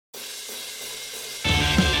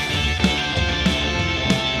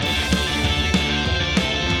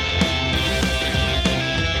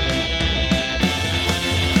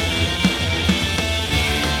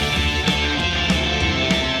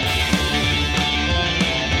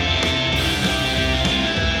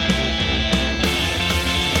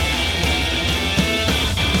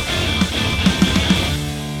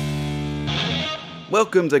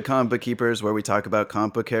Welcome to Comic Book Keepers, where we talk about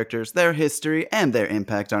comic book characters, their history, and their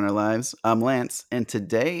impact on our lives. I'm Lance, and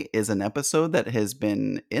today is an episode that has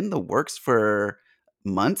been in the works for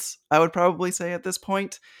months, I would probably say at this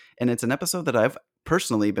point. And it's an episode that I've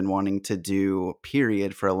personally been wanting to do,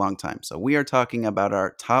 period, for a long time. So we are talking about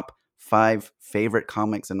our top 5 favorite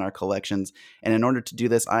comics in our collections. And in order to do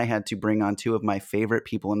this, I had to bring on 2 of my favorite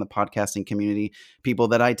people in the podcasting community, people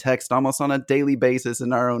that I text almost on a daily basis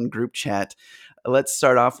in our own group chat. Let's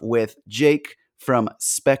start off with Jake from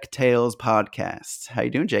Spec Tales Podcast. How you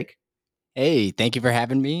doing, Jake? Hey, thank you for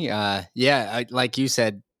having me. Like you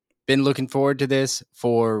said, been looking forward to this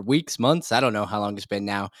for weeks, months. I don't know how long it's been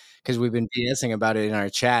now because we've been BSing about it in our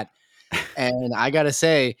chat. And I got to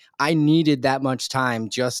say, I needed that much time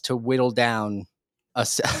just to whittle down a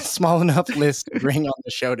small enough list to bring on the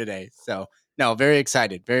show today. So, no, very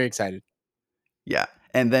excited. Very excited. Yeah.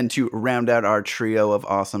 And then to round out our trio of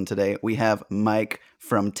awesome today, we have Mike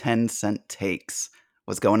from 10 Cent Takes.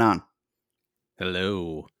 What's going on?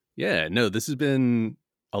 Hello. Yeah, no, this has been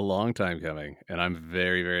a long time coming, and I'm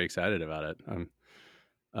very, very excited about it.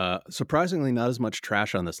 I'm surprisingly not as much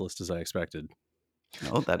trash on this list as I expected.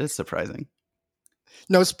 Oh, that is surprising.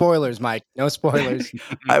 No spoilers, Mike. No spoilers.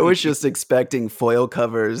 I was just expecting foil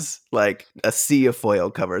covers, like a sea of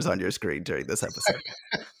foil covers on your screen during this episode.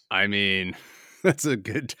 I mean, that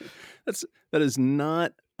is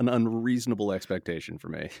not an unreasonable expectation for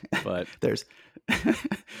me, but there's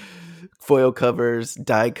foil covers,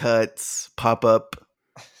 die cuts, pop-up.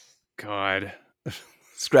 God.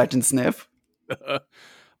 Scratch and sniff.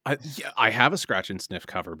 I have a scratch and sniff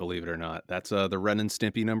cover, believe it or not. That's the Ren and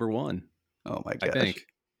Stimpy #1. Oh my gosh. I think.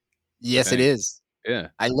 Yes, it is. Yeah.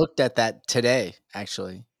 I looked at that today,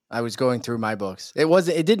 actually. I was going through my books. It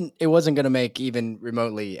wasn't going to make even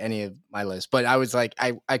remotely any of my list, but I was like,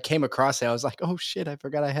 I came across it. I was like, oh shit, I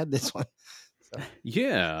forgot I had this one. So.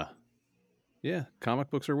 Yeah. Comic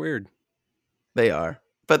books are weird. They are,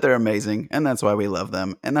 but they're amazing. And that's why we love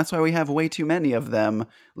them. And that's why we have way too many of them,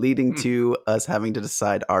 leading to us having to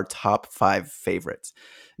decide our top 5 favorites.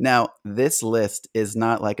 Now, this list is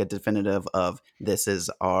not like a definitive of this is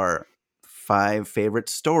our 5 favorite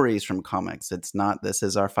stories from comics. It's not this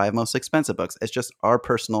is our 5 most expensive books. It's just our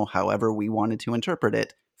personal, however we wanted to interpret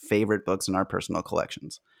it, favorite books in our personal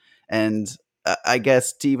collections. And I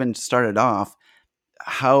guess to even start it off,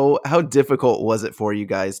 how difficult was it for you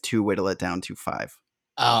guys to whittle it down to 5?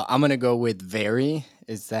 I'm gonna go with very.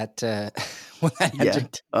 Is that what that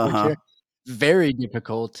adjective? Uh-huh. Very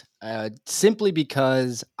difficult. Simply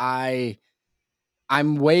because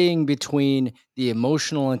I'm weighing between the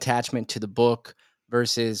emotional attachment to the book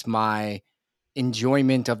versus my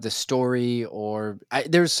enjoyment of the story, or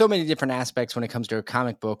there's so many different aspects when it comes to a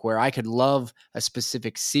comic book where I could love a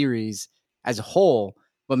specific series as a whole,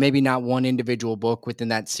 but maybe not one individual book within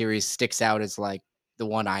that series sticks out as like the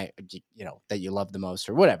one that you love the most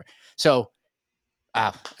or whatever. So,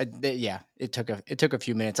 it took a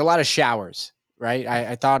few minutes, a lot of showers. Right.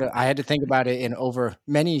 I thought I had to think about it in over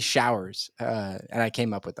many showers, and I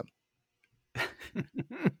came up with them.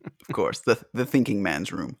 Of course, the thinking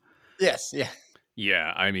man's room. Yes. Yeah.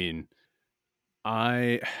 Yeah. I mean,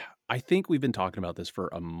 I think we've been talking about this for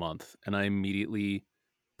a month, and I immediately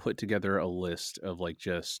put together a list of like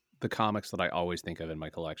just the comics that I always think of in my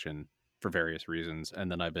collection for various reasons.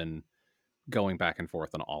 And then I've been going back and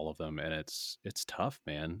forth on all of them, and it's tough,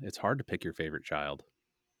 man. It's hard to pick your favorite child.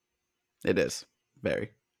 It is.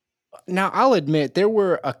 Very. Now, I'll admit there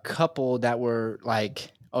were a couple that were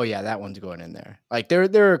like, oh yeah, that one's going in there. Like there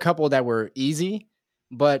are a couple that were easy,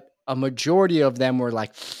 but a majority of them were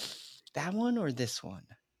like that one or this one.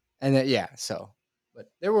 And then, but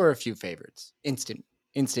there were a few favorites. Instant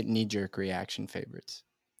knee-jerk reaction favorites.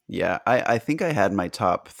 Yeah, I think I had my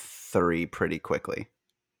top 3 pretty quickly.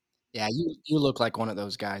 Yeah, you look like one of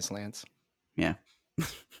those guys, Lance. Yeah.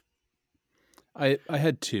 I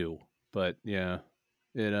had 2, but yeah.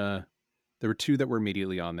 There were 2 that were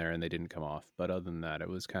immediately on there and they didn't come off. But other than that, it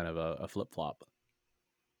was kind of a flip-flop.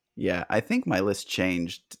 Yeah, I think my list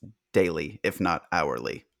changed daily, if not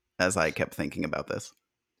hourly, as I kept thinking about this.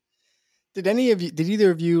 Did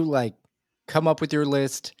either of you like come up with your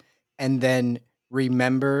list and then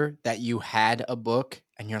remember that you had a book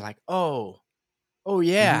and you're like, oh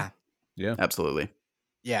yeah. Mm-hmm. Yeah. Absolutely.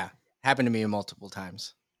 Yeah. Happened to me multiple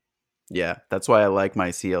times. Yeah, that's why I like my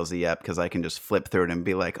CLZ app, because I can just flip through it and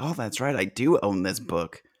be like, oh, that's right, I do own this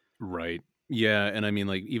book. Right. Yeah, and I mean,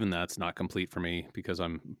 like, even that's not complete for me because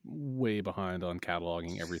I'm way behind on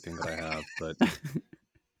cataloging everything that I have.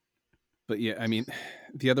 But But yeah, I mean,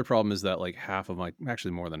 the other problem is that like half of my,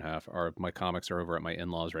 actually more than half, are my comics are over at my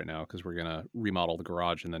in-laws right now because we're gonna remodel the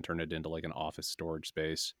garage and then turn it into like an office storage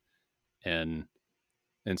space, and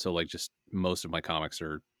so like just most of my comics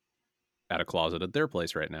are at a closet at their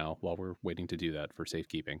place right now while we're waiting to do that for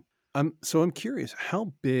safekeeping. So I'm curious,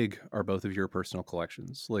 how big are both of your personal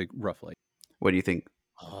collections, like roughly? What do you think,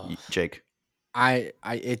 Oh, Jake?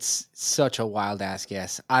 it's such a wild ass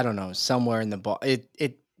guess. I don't know, somewhere in the ball. It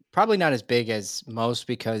probably not as big as most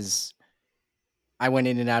because I went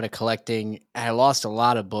in and out of collecting. I lost a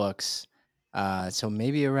lot of books. So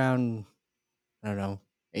maybe around, I don't know,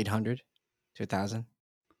 800 to 1,000.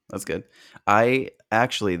 That's good. I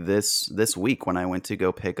actually this week when I went to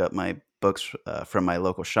go pick up my books from my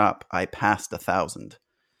local shop, I passed 1,000.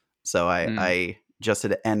 So Mm, I just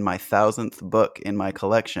to end my 1,000th book in my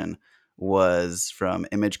collection was from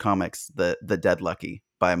Image Comics, the Dead Lucky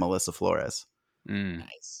by Melissa Flores. mm.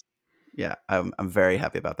 Nice. Yeah, I'm very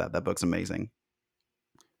happy about that. That book's amazing.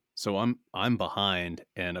 So I'm behind,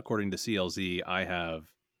 and according to CLZ, I have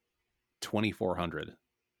 2,400.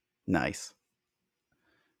 Nice.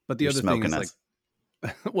 But the You're other thing smoking is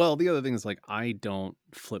like, us. well, the other thing is like, I don't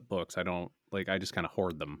flip books. I don't like. I just kind of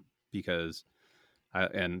hoard them because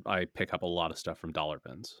I pick up a lot of stuff from dollar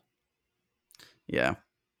bins. Yeah.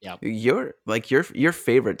 Yep. Your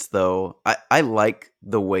favorites though. I like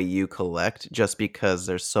the way you collect just because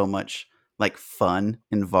there's so much like fun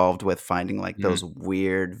involved with finding like Mm. those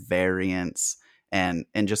weird variants and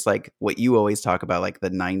just like what you always talk about like the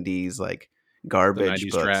 90s like The garbage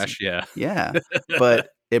 90s books. trash, yeah. Yeah. But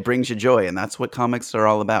it brings you joy and that's what comics are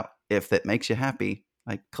all about. If it makes you happy,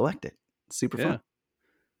 like collect it. It's super Yeah. fun.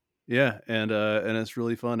 Yeah, and it's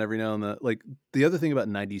really fun every now and then. Like the other thing about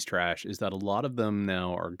 90s trash is that a lot of them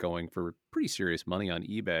now are going for pretty serious money on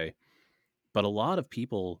eBay, but a lot of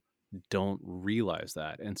people don't realize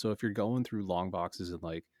that. And so if you're going through long boxes in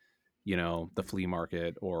like, the flea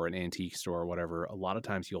market or an antique store or whatever, a lot of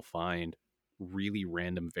times you'll find really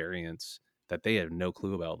random variants that they have no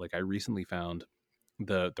clue about. Like I recently found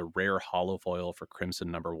the rare hollow foil for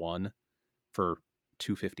Crimson #1 for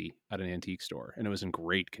 250 at an antique store, and it was in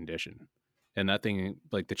great condition. And that thing,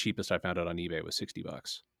 like the cheapest I found out on eBay was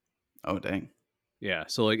 $60. Oh dang. Yeah.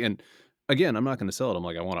 So like, and again, I'm not going to sell it. I'm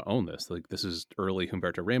like, I want to own this. Like, this is early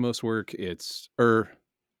Humberto Ramos work.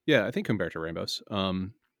 Yeah, I think Humberto Ramos.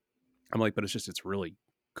 I'm like, but it's really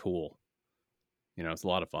cool. It's a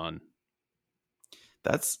lot of fun.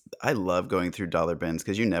 I love going through dollar bins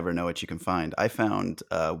because you never know what you can find. I found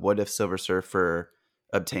what if Silver Surfer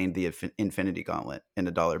obtained the Infinity Gauntlet in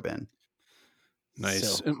a dollar bin.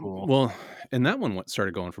 Nice. So cool. Well, and that one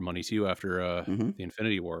started going for money too after Hmm. the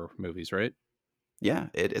Infinity War movies, right? Yeah,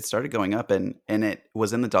 it started going up and it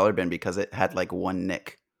was in the dollar bin because it had like one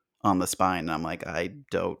nick on the spine. And I'm like, I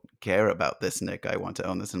don't care about this nick. I want to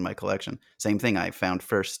own this in my collection. Same thing. I found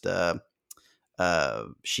first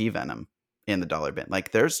She Venom in the dollar bin.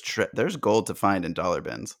 Like there's gold to find in dollar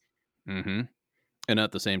bins. Mm-hmm. And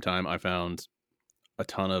at the same time, I found a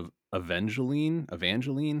ton of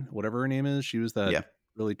Evangeline, whatever her name is. She was that Yeah.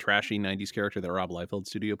 really trashy 90s character that Rob Liefeld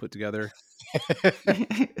studio put together.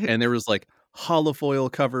 And there was like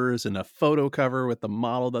holofoil covers and a photo cover with the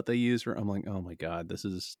model that they used for. I'm like, oh my God, this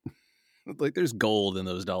is like there's gold in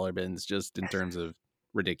those dollar bins just in terms of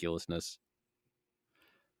ridiculousness.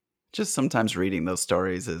 Just sometimes reading those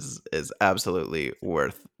stories is absolutely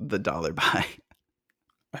worth the dollar buy.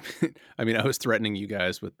 I mean, I was threatening you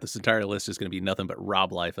guys with this entire list is going to be nothing but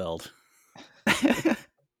Rob Liefeld.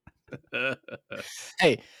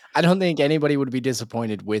 Hey, I don't think anybody would be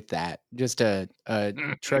disappointed with that. Just a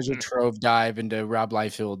treasure trove dive into Rob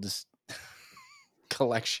Liefeld's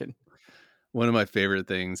collection. One of my favorite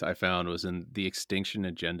things I found was in the Extinction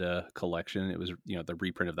Agenda collection. It was, the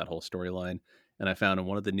reprint of that whole storyline. And I found in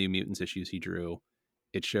one of the New Mutants issues he drew,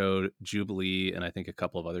 it showed Jubilee and I think a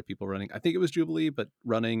couple of other people running. I think it was Jubilee, but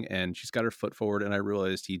running, and she's got her foot forward. And I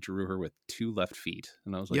realized he drew her with 2 left feet.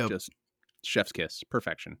 And I was like, Yep. just chef's kiss,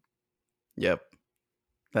 perfection. Yep.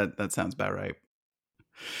 That sounds about right.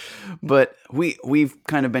 But we've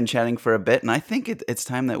kind of been chatting for a bit, and I think it's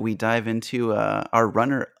time that we dive into our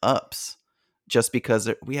runner ups, just because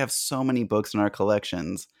we have so many books in our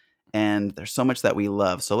collections, and there's so much that we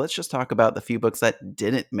love. So let's just talk about the few books that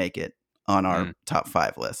didn't make it on our Mm. top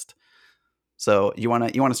 5 list. So you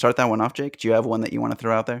wanna start that one off, Jake? Do you have one that you want to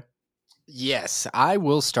throw out there? Yes, I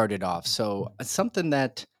will start it off. So something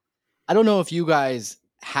that I don't know if you guys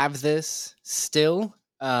have this still.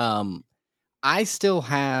 I still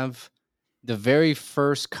have the very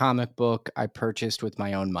first comic book I purchased with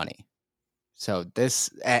my own money. So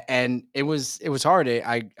and it was hard.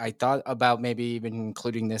 I thought about maybe even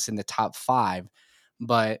including this in the top 5,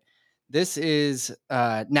 but this is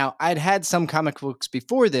now I'd had some comic books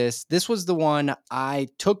before this. This was the one I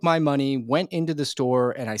took my money, went into the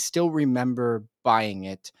store, and I still remember buying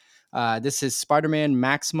it. This is Spider-Man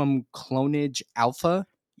Maximum Clonage Alpha.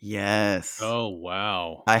 Yes. Oh,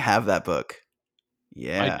 wow. I have that book. I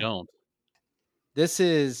Yeah. don't, This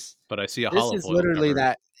is but I see a This hollow is foil literally cover.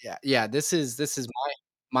 that. Yeah, this is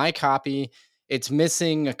my copy. It's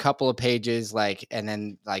missing a couple of pages, like, and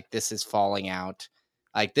then like this is falling out.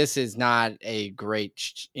 Like this is not a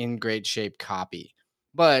in great shape copy.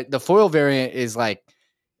 But the foil variant is like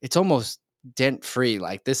it's almost dent free.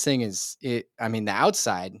 Like this thing is it. I mean, the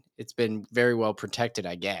outside it's been very well protected,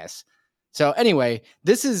 I guess. So anyway,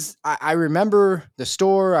 this is I remember the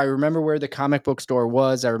store. I remember where the comic book store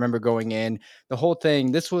was. I remember going in. The whole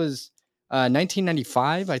thing. This was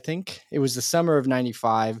 1995, I think. It was the summer of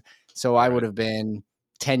 95. So I would Right. have been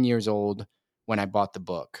 10 years old when I bought the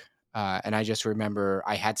book. And I just remember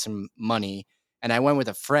I had some money and I went with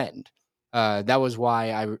a friend. That was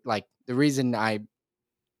why the reason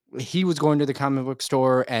he was going to the comic book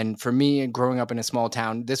store. And for me, growing up in a small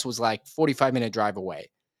town, this was like 45-minute drive away.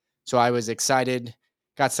 So I was excited,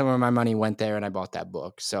 got some of my money, went there, and I bought that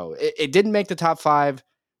book. So it didn't make the top 5,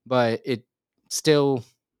 but still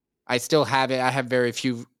I still have it. I have very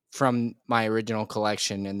few from my original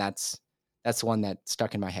collection, and that's one that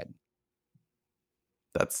stuck in my head.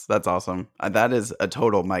 That's awesome. That is a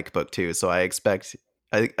total Mike book too. So I expect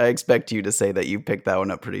you to say that you picked that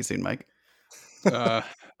one up pretty soon, Mike. I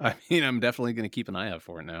mean, I'm definitely going to keep an eye out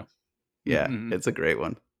for it now. Yeah, it's a great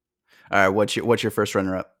one. All right, what's your first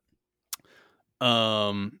runner up?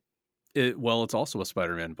 It's also a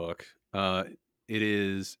Spider-Man book. It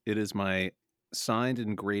is my signed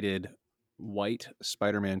and graded white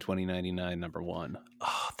Spider-Man 2099 #1.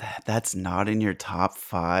 Oh, that's not in your top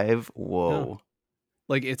 5. Whoa. No.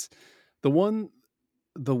 Like it's the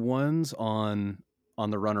ones on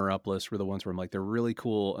the runner-up list were the ones where I'm like, they're really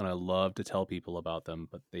cool and I love to tell people about them,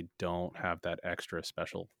 but they don't have that extra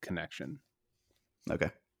special connection.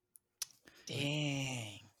 Okay.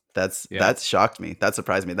 Dang. That's shocked me. That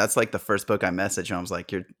surprised me. That's like the first book I messaged and I was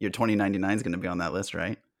like, your 2099 is going to be on that list,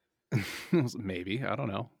 right? Maybe, I don't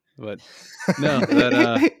know. But no,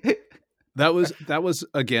 that was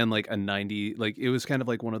again like a 90, like it was kind of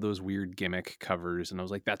like one of those weird gimmick covers and I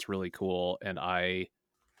was like, that's really cool. And I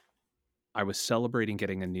was celebrating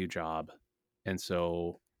getting a new job. And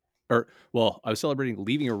so I was celebrating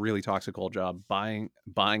leaving a really toxic old job, buying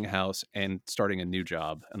a house and starting a new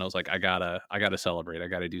job. And I was like, I gotta celebrate. I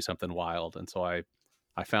gotta do something wild. And so I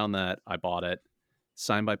found that, I bought it,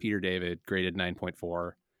 signed by Peter David, graded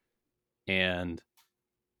 9.4. And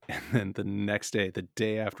then the next day, the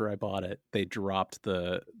day after I bought it, they dropped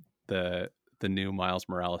the new Miles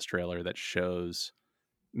Morales trailer that shows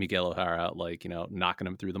Miguel O'Hara, like, knocking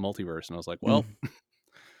him through the multiverse. And I was like, well,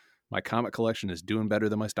 my comic collection is doing better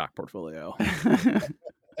than my stock portfolio.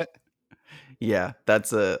 Yeah,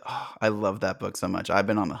 I love that book so much. I've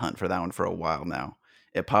been on the hunt for that one for a while now.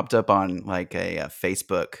 It popped up on like a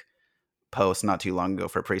Facebook post not too long ago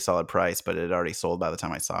for a pretty solid price, but it had already sold by the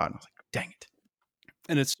time I saw it. I was like, dang it.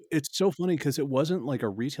 And it's so funny because it wasn't like a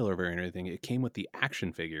retailer variant or anything. It came with the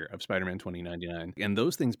action figure of Spider-Man 2099. And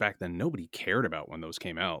those things back then, nobody cared about when those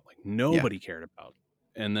came out. Like nobody cared about.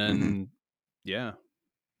 And then,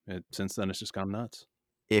 since then it's just gone nuts.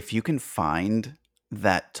 If you can find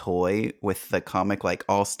that toy with the comic like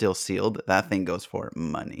all still sealed, that thing goes for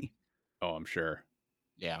money. Oh, I'm sure.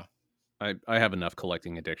 Yeah. I have enough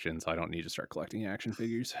collecting addictions. I don't need to start collecting action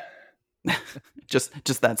figures.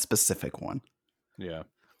 just that specific one. Yeah.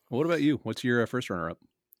 Well, what about you? What's your first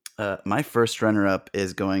runner-up? My first runner-up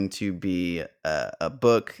is going to be a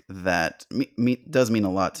book that does mean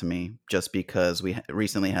a lot to me, just because we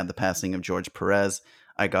recently had the passing of George Perez.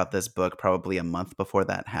 I got this book probably a month before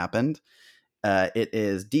that happened. It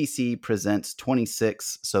is DC Presents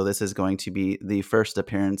 26, so this is going to be the first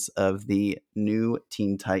appearance of the new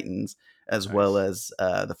Teen Titans, as well as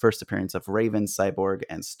the first appearance of Raven, Cyborg,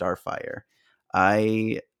 and Starfire.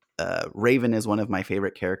 Raven is one of my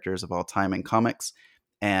favorite characters of all time in comics,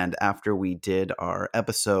 and after we did our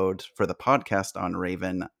episode for the podcast on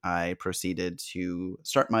Raven, I proceeded to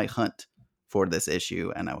start my hunt for this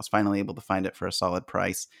issue, and I was finally able to find it for a solid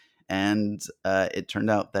price. And it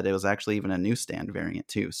turned out that it was actually even a newsstand variant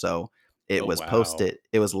too. So it was posted,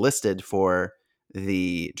 it was listed for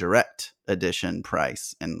the direct edition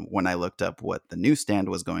price. And when I looked up what the newsstand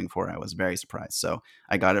was going for, I was very surprised. So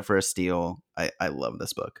I got it for a steal. I love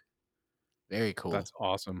this book. Very cool. That's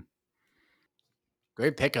awesome.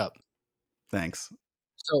 Great pickup. Thanks.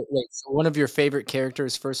 So wait, so one of your favorite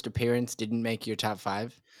characters' first appearance didn't make your top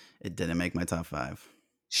 5? It didn't make my top 5.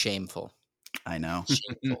 Shameful. I know.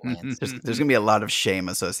 Shameful, Lance. There's gonna be a lot of shame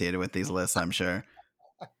associated with these lists, I'm sure.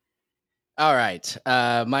 All right,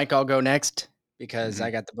 Mike, I'll go next because Mhm.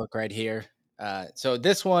 I got the book right here. So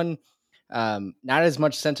this one, not as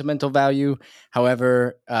much sentimental value.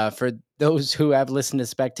 However, for those who have listened to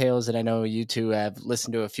Spec Tales, and I know you two have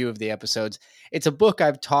listened to a few of the episodes, it's a book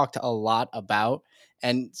I've talked a lot about.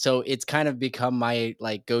 And so it's kind of become my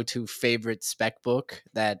like go-to favorite spec book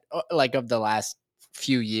that like of the last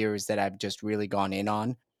few years that I've just really gone in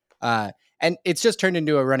on. And it's just turned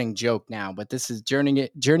into a running joke now. But this is Journey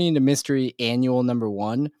into Mystery Annual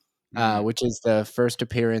 #1, Mm. which is the first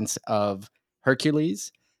appearance of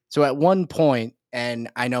Hercules. So at one point, and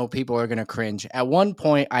I know people are going to cringe, at one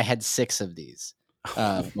point I had 6 of these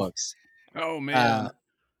books. Oh Uh, man.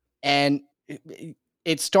 and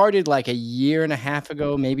it started like a year and a half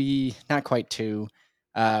ago, maybe not quite 2.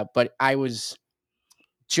 But I was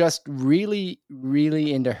just really,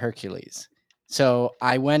 really into Hercules. So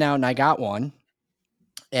I went out and I got one.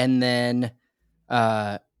 And then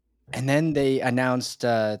uh, they announced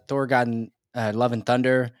Thor God and Love and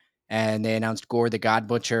Thunder, and they announced Gore the God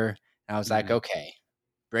Butcher. And I was like, Mhm. okay,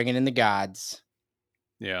 bringing in the gods.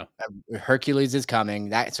 Yeah. Hercules is coming.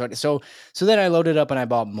 That's what. So then I loaded up and I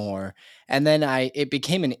bought more, and then it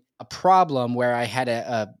became a problem where I had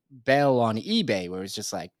a bell on eBay where it's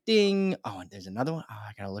just like ding. Oh, and there's another one. Oh,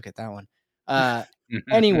 I gotta look at that one. Uh,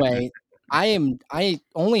 anyway, I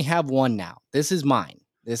only have one now. This is mine.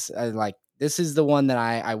 This is the one that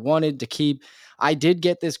I wanted to keep. I did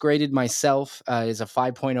get this graded myself. Is a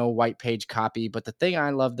 5.0 white page copy, but the thing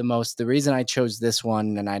I love the most, the reason I chose this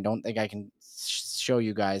one, and I don't think I can show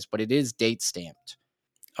you guys, but it is date stamped.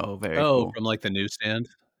 Oh, very Oh, cool. from like the newsstand?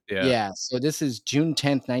 Yeah. Yeah, so this is June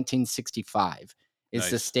 10th, 1965 is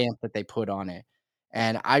the Nice. stamp that they put on it.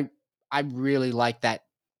 And I really like that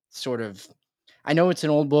sort of. I know it's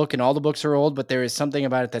an old book and all the books are old, but there is something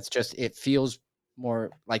about it that's just it feels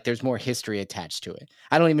more like there's more history attached to it.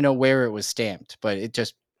 I don't even know where it was stamped, but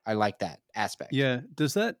I like that aspect. Yeah.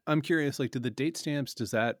 I'm curious, like, did the date stamps,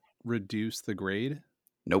 does that reduce the grade?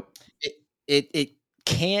 Nope. It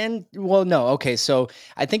can, well, no, okay, so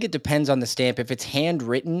I think it depends on the stamp. If it's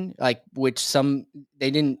handwritten, like, which some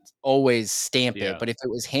they didn't always stamp it, Yeah. but if it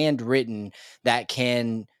was handwritten, that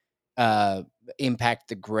can, uh, impact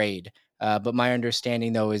the grade. But my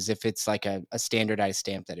understanding, though, is if it's like a standardized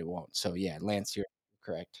stamp that it won't. So, yeah, Lance, you're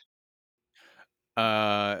correct.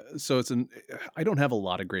 So I don't have a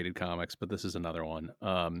lot of graded comics, but this is another one.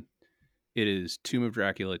 It is Tomb of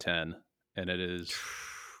Dracula 10, and it is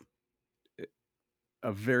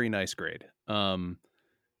a very nice grade.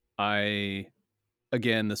 I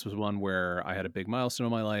Again, this was one where I had a big milestone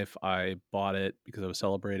in my life. I bought it because I was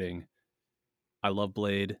celebrating. I love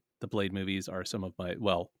Blade. The Blade movies are some of my,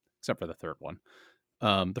 well, except for the third one.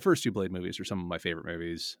 The first 2 Blade movies are some of my favorite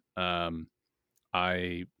movies.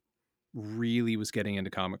 I really was getting into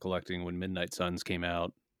comic collecting when Midnight Suns came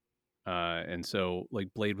out. And so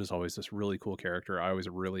like Blade was always this really cool character. I always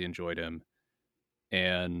really enjoyed him.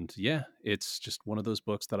 And yeah, it's just one of those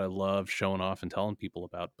books that I love showing off and telling people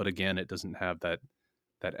about. But again, it doesn't have that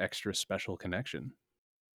extra special connection.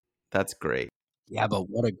 That's great. Yeah, but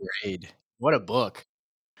what a grade. What a book.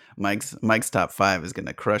 Mike's top 5 is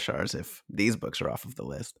gonna crush ours if these books are off of the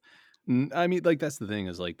list. I mean, like that's the thing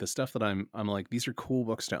is like the stuff that I'm like these are cool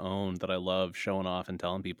books to own that I love showing off and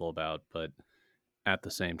telling people about, but at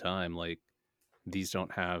the same time, like these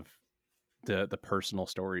don't have the personal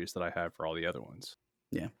stories that I have for all the other ones.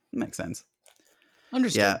 Yeah, makes sense.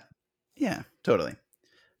 Understood. Yeah, yeah, totally.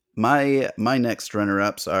 My next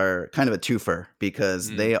runner-ups are kind of a twofer because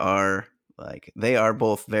Mm. they are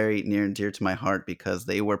both very near and dear to my heart because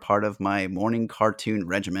they were part of my morning cartoon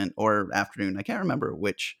regiment or afternoon. I can't remember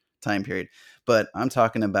which time period, but I'm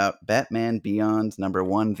talking about Batman Beyond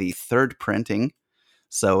 #1, the third printing.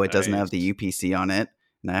 So it doesn't have the Nice. UPC on it,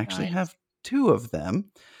 and I actually Nice. have 2 of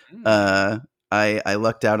them. Mm. Uh, I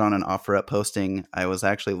lucked out on an OfferUp posting. I was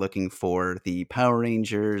actually looking for the Power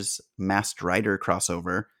Rangers Masked Rider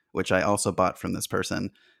crossover, which I also bought from this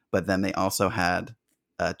person. But then they also had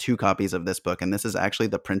 2 copies of this book, and this is actually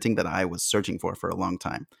the printing that I was searching for a long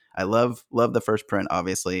time. I love the first print,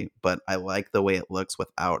 obviously, but I like the way it looks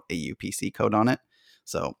without a UPC code on it.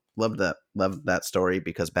 So love that story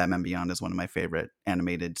because Batman Beyond is one of my favorite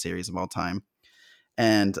animated series of all time.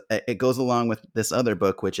 And it goes along with this other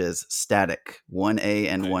book, which is Static 1A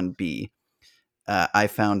and Nice. 1B. I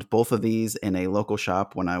found both of these in a local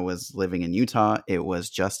shop when I was living in Utah. It was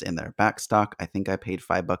just in their back stock. I think I paid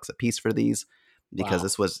 $5 a piece for these. because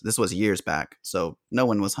Wow. this was years back, so no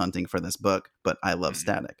one was hunting for this book, but I love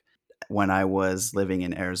Static. When I was living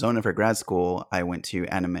in Arizona for grad school, I went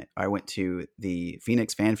to the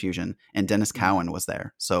Phoenix Fan Fusion, and Dennis Cowan was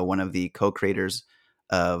there. So one of the co-creators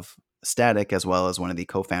of Static, as well as one of the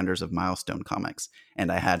co-founders of Milestone Comics,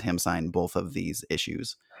 and I had him sign both of these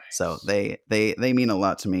issues. So they mean a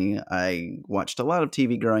lot to me. I watched a lot of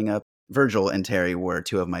TV growing up. Virgil and Terry were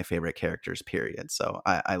two of my favorite characters, period. So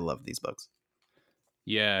I love these books.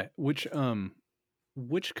 Yeah, which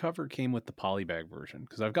cover came with the polybag version?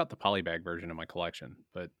 Because I've got the polybag version in my collection,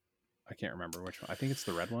 but I can't remember which one. I think it's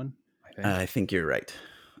the red one. I think you're right.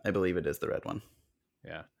 I believe it is the red one.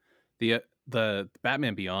 Yeah. The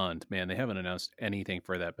Batman Beyond, man, they haven't announced anything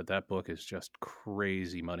for that, but that book is just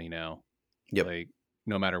crazy money now. Yep. Like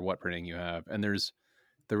no matter what printing you have. And there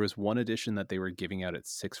was one edition that they were giving out at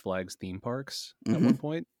Six Flags theme parks at one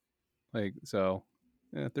point. Like, so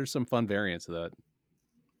yeah, there's some fun variants of that.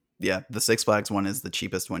 Yeah, the Six Flags one is the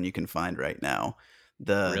cheapest one you can find right now.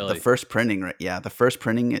 The Really? first printing, the first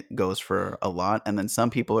printing it goes for a lot, and then some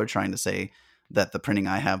people are trying to say that the printing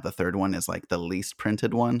I have, the third one, is like the least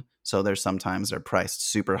printed one. So there's sometimes they're priced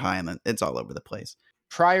super high, and then it's all over the place.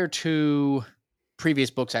 Prior to previous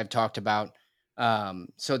books I've talked about,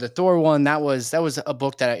 so the Thor one, that was a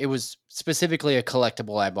book that it was specifically a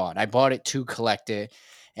collectible I bought. I bought it to collect it,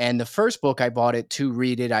 and the first book I bought it to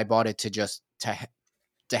read it. I bought it to just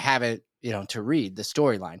to have it, to read the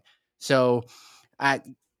storyline. So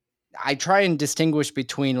I try and distinguish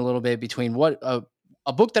between what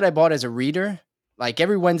a book that I bought as a reader. Like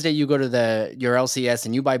every Wednesday you go to your LCS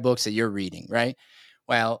and you buy books that you're reading, right?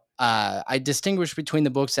 Well, I distinguish between the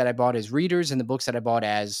books that I bought as readers and the books that I bought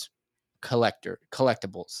as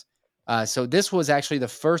collectibles. So this was actually the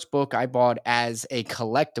first book I bought as a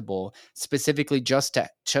collectible, specifically just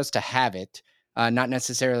to have it, not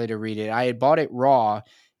necessarily to read it. I had bought it raw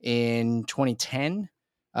in 2010.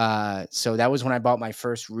 So that was when I bought my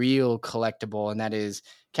first real collectible, and that is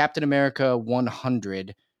Captain America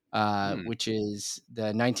 100, which is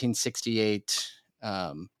the 1968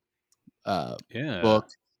 book.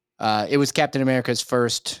 It was Captain America's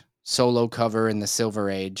first solo cover in the Silver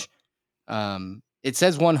Age. It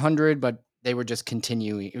says 100, but they were just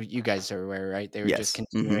continuing. You guys are aware, right? They were just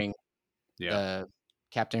continuing the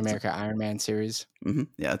Captain America Iron Man series.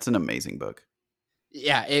 Yeah, it's an amazing book.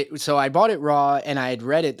 Yeah, so I bought it raw, and I had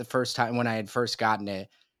read it the first time when I had first gotten it.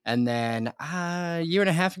 And then a year and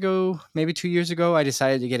a half ago, maybe 2 years ago, I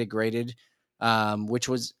decided to get it graded, which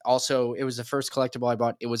was also, it was the first collectible I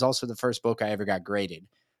bought. It was also the first book I ever got graded.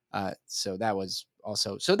 So that was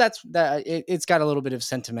also, so that's that. It's got a little bit of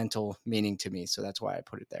sentimental meaning to me, so that's why I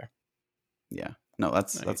put it there. Yeah, no,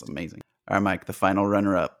 that's amazing. All right, Mike, the final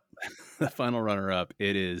runner-up. The final runner-up,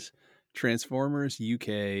 it is Transformers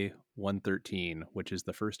UK 113, which is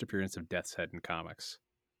the first appearance of Death's Head in comics.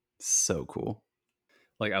 So cool.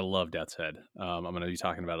 Like, I love Death's Head. I'm going to be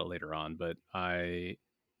talking about it later on, but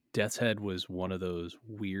Death's Head was one of those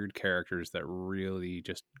weird characters that really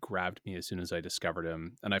just grabbed me as soon as I discovered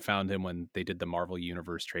him. And I found him when they did the Marvel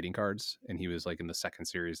Universe trading cards, and he was like in the second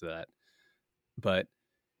series of that. But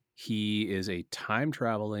he is a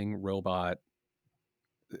time-traveling robot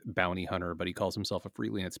bounty hunter, but he calls himself a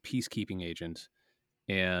freelance peacekeeping agent.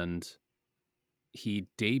 And he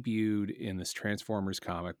debuted in this Transformers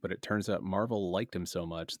comic, but it turns out Marvel liked him so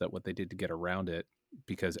much that what they did to get around it,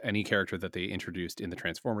 because any character that they introduced in the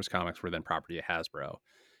Transformers comics were then property of Hasbro,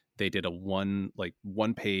 they did a one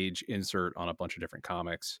page insert on a bunch of different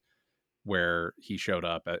comics where he showed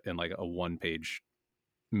up in like a 1-page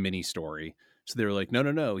mini story. So they were like,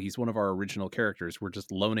 no, he's one of our original characters. We're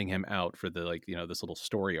just loaning him out for the, this little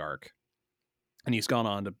story arc. And he's gone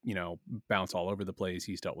on to, bounce all over the place.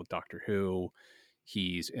 He's dealt with Doctor Who.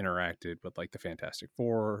 He's interacted with like the Fantastic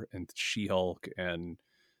Four and She-Hulk, and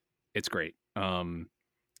it's great. And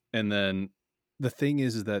then the thing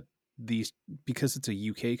is that because it's a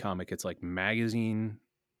UK comic, it's like magazine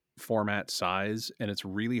format size, and it's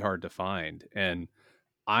really hard to find. And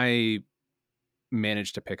I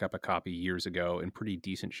managed to pick up a copy years ago in pretty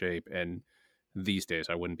decent shape, and these days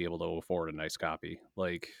I wouldn't be able to afford a nice copy.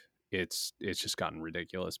 Like, it's just gotten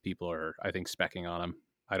ridiculous. People are, I think, specking on them.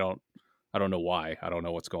 I don't know why. I don't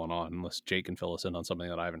know what's going on, unless Jake can fill us in on something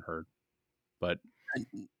that I haven't heard. But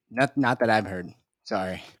not that I've heard.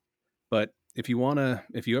 Sorry. But if you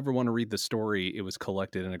ever want to read the story, it was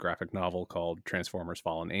collected in a graphic novel called Transformers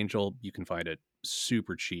Fallen Angel. You can find it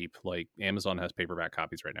super cheap. Like, Amazon has paperback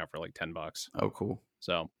copies right now for like $10. Oh, cool.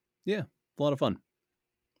 So yeah, a lot of fun.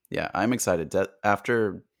 Yeah, I'm excited.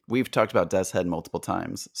 After we've talked about Death's Head multiple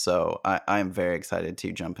times, so I'm very excited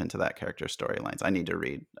to jump into that character storylines. I need to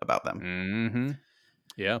read about them. Mm-hmm.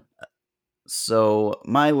 Yeah. So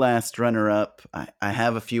my last runner-up, I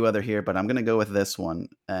have a few other here, but I'm going to go with this one,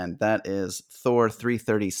 and that is Thor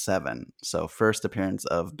 337. So first appearance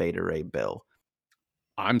of Beta Ray Bill.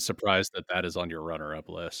 I'm surprised that is on your runner-up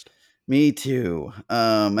list. Me too.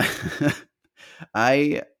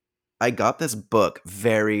 I got this book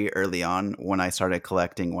very early on when I started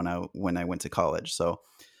collecting when I went to college. So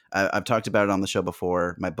I've talked about it on the show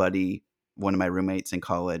before. My buddy, one of my roommates in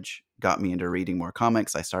college, got me into reading more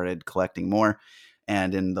comics. I started collecting more,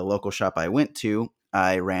 and in the local shop I went to,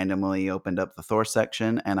 I randomly opened up the Thor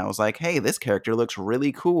section, and I was like, "Hey, this character looks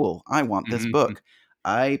really cool. I want this Mhm. book."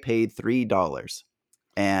 I paid $3,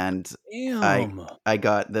 and I Damn. I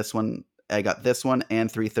got this one. I got this one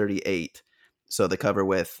and 338. So the cover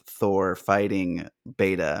with Thor fighting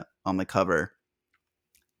Beta on the cover,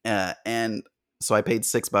 and so I paid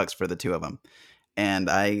 $6 for the two of them, and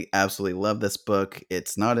I absolutely love this book.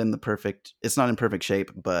 It's not in perfect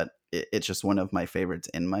shape, but it's just one of my favorites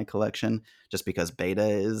in my collection. Just because Beta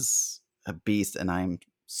is a beast, and I'm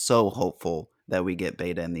so hopeful that we get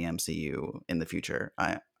Beta in the MCU in the future.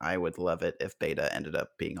 I would love it if Beta ended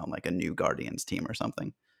up being on like a new Guardians team or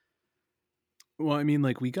something. Well, I mean,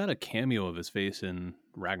 like we got a cameo of his face in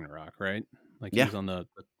Ragnarok, right? Like he Yeah. was on the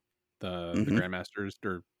Hmm. Grandmasters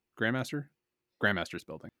or Grandmaster Grandmaster's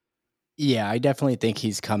building. Yeah, I definitely think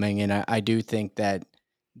he's coming, and I do think that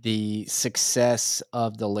the success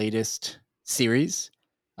of the latest series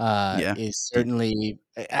Yeah. is D- certainly.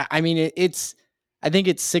 I mean, it's. I think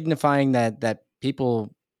it's signifying that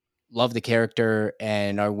people love the character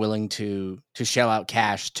and are willing to shell out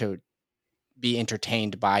cash to be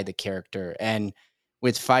entertained by the character. And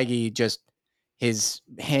with Feige, just his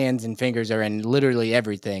hands and fingers are in literally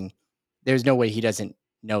everything. There's no way he doesn't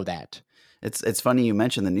know that. It's funny you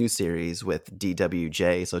mentioned the new series with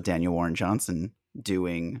DWJ, so Daniel Warren Johnson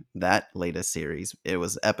doing that latest series. It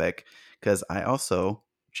was epic because I also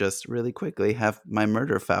just really quickly have my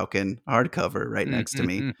Murder Falcon hardcover right next to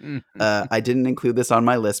me. I didn't include this on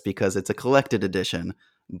my list because it's a collected edition,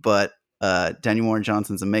 but Daniel Warren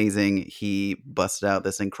Johnson's amazing. He busted out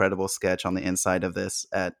this incredible sketch on the inside of this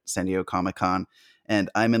at San Diego Comic Con, and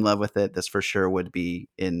I'm in love with it. This for sure would be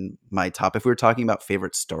in my top. If we were talking about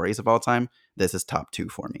favorite stories of all time, this is top 2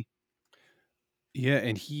 for me. Yeah,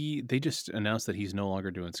 and they just announced that he's no longer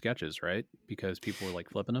doing sketches, right? Because people were like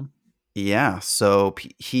flipping him. Yeah, so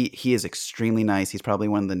he is extremely nice. He's probably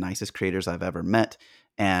one of the nicest creators I've ever met.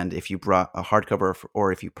 And if you brought a hardcover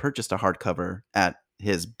or if you purchased a hardcover at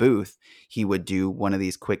his booth, he would do one of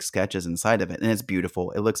these quick sketches inside of it, and it's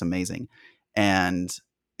beautiful. It looks amazing. And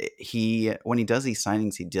he when he does these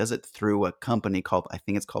signings, he does it through a company called, I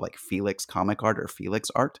think it's called like Felix Comic Art or Felix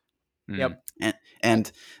Art. Mm. Yep. and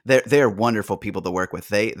and they're wonderful people to work with.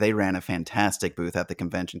 They ran a fantastic booth at the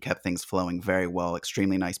convention, kept things flowing very well.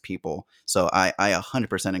 Extremely nice people. So I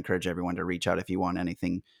 100% encourage everyone to reach out if you want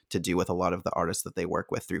anything to do with a lot of the artists that they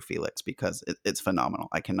work with through Felix, because it's phenomenal.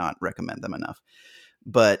 I cannot recommend them enough.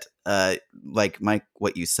 But like Mike,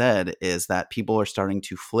 what you said is that people are starting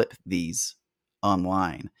to flip these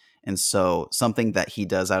online. And so something that he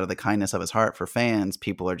does out of the kindness of his heart for fans,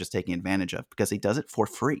 people are just taking advantage of because he does it for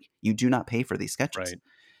free. You do not pay for these sketches. Right.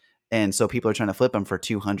 And so people are trying to flip him for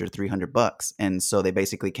 200, $300. And so they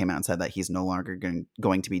basically came out and said that he's no longer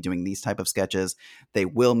going to be doing these type of sketches. They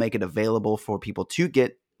will make it available for people to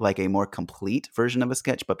get like a more complete version of a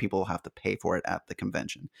sketch, but people will have to pay for it at the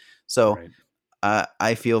convention. So Right.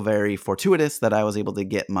 I feel very fortuitous that I was able to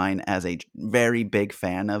get mine as a very big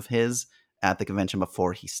fan of his at the convention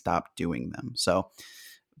before he stopped doing them. So,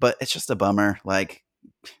 but it's just a bummer. Like,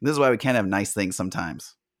 this is why we can't have nice things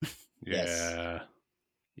sometimes. Yes. Yeah.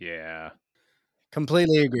 Yeah.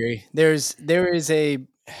 Completely agree. There is a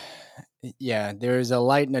yeah, there is a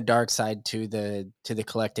light and a dark side to the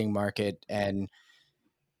collecting market, and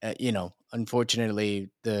unfortunately,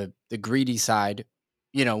 the greedy side.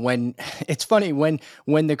 When it's funny when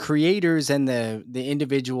the creators and the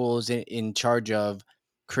individuals in charge of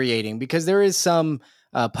creating, because there is some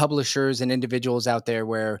publishers and individuals out there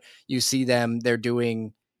where you see them, they're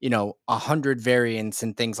doing 100 variants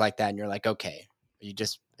and things like that, and you're like, okay, are you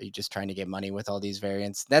just trying to get money with all these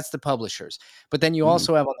variants? That's the publishers. But then you Mhm.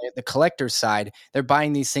 also have on the collector's side, they're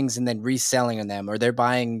buying these things and then reselling them, or they're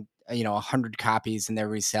buying 100 copies and they're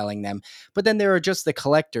reselling them. But then there are just the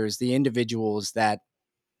collectors, the individuals that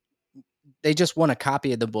they just want a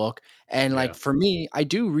copy of the book. And Yeah. like for me, I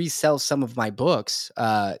do resell some of my books.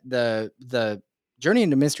 The Journey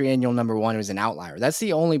into Mystery Annual #1 was an outlier. That's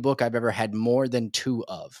the only book I've ever had more than two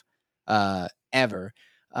of, ever.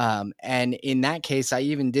 And in that case, I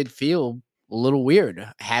even did feel a little weird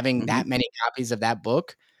having Hmm. that many copies of that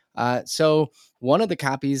book. So one of the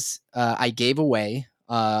copies I gave away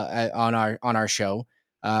on our show.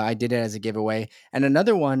 I did it as a giveaway, and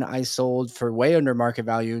another one I sold for way under market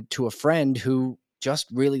value to a friend who just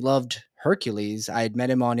really loved Hercules. I had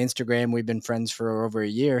met him on Instagram. We've been friends for over a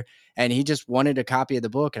year, and he just wanted a copy of the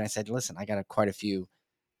book. And I said, "Listen, I got quite a few.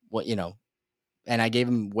 What and I gave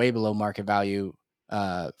him way below market value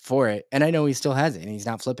for it, and I know he still has it, and he's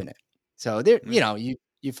not flipping it. So there,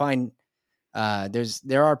 you find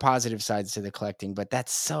there are positive sides to the collecting, but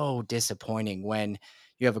that's so disappointing when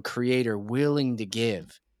you have a creator willing to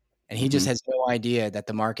give, and he just Hmm. has no idea that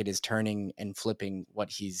the market is turning and flipping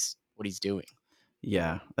what he's doing.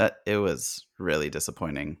 Yeah, that it was really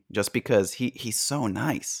disappointing. Just because he's so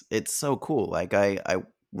nice, it's so cool. Like I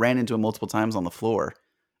ran into him multiple times on the floor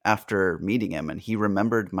after meeting him, and he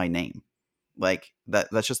remembered my name. Like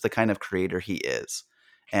that's just the kind of creator he is.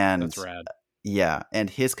 And That's rad. yeah, and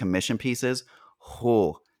his commission pieces,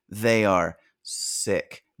 oh, they are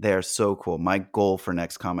sick. They are so cool. My goal for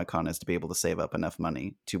next Comic Con is to be able to save up enough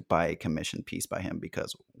money to buy a commission piece by him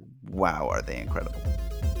because wow, are they incredible.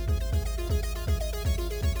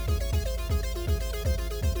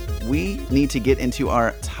 We need to get into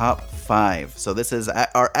our top 5. So this is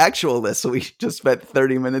our actual list. So we just spent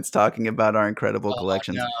 30 minutes talking about our incredible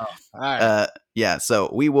collections. No. All right. Yeah, so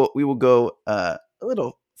we will go a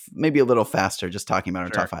little, maybe a little faster, just talking about our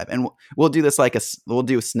Sure. top 5, and we'll do this we'll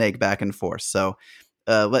do a snake back and forth. So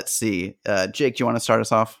let's see, Jake, do you want to start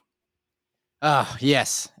us off? Oh,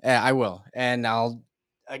 yes, I will. And I'll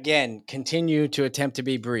again continue to attempt to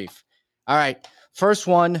be brief. All right. First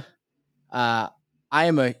one, uh, I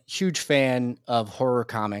am a huge fan of horror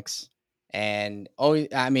comics and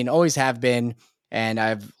always have been. And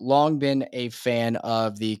I've long been a fan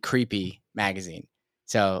of the Creepy magazine.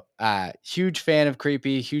 So, huge fan of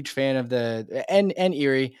Creepy, huge fan of and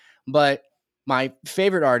Eerie. But my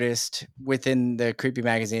favorite artist within the Creepy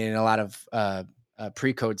magazine and a lot of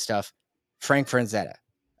pre-code stuff, Frank Frazetta.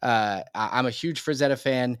 I'm a huge Frazetta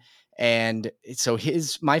fan, and so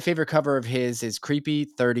my favorite cover of his is Creepy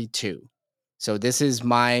 32. So this is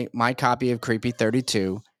my copy of Creepy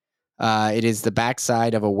 32. It is the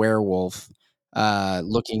backside of a werewolf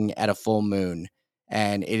looking at a full moon,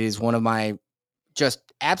 and it is one of my just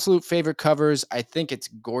absolute favorite covers. I think it's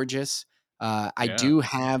gorgeous. Yeah.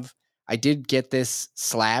 I did get this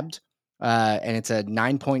slabbed, and it's a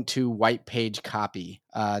 9.2 white page copy.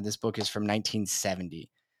 This book is from 1970.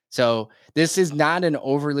 So this is not an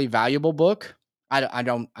overly valuable book.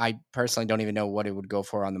 I personally don't even know what it would go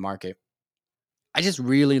for on the market. I just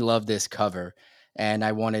really love this cover and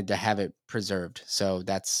I wanted to have it preserved. So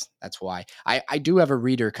that's why. I do have a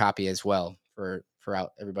reader copy as well for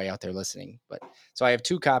everybody out there listening. But so I have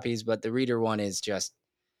 2 copies, but the reader one is just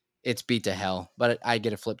it's beat to hell, but I get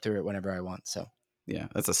to flip through it whenever I want. So Yeah,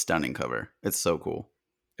 that's a stunning cover. It's so cool.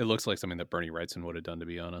 It looks like something that Bernie Wrightson would have done, to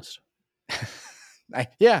be honest.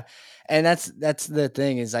 yeah, and that's the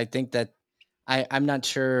thing is I think that I'm not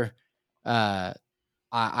sure I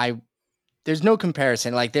there's no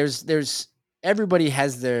comparison. Like there's everybody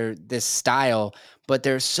has this style, but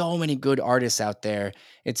there's so many good artists out there.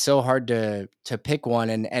 It's so hard to pick one,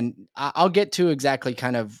 and I'll get to exactly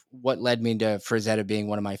kind of what led me to Frazetta being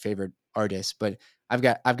one of my favorite artists. But I've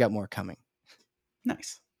got more coming.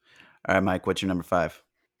 Nice. All right, Mike, what's your number 5?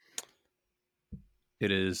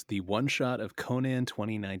 It is the one shot of Conan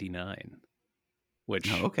 2099,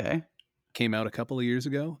 which Oh, okay. came out a couple of years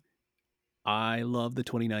ago. I love the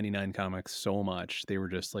 2099 comics so much. They were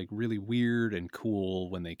just like really weird and cool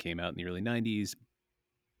when they came out in the early 90s.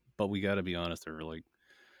 But we got to be honest, they're like,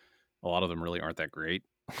 a lot of them really aren't that great.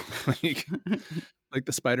 like, like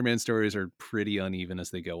the Spider-Man stories are pretty uneven as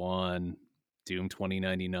they go on. Doom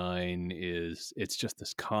 2099 it's just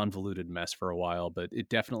this convoluted mess for a while, but it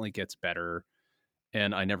definitely gets better.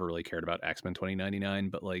 And I never really cared about X-Men 2099,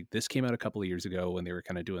 but like this came out a couple of years ago when they were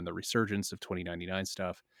kind of doing the resurgence of 2099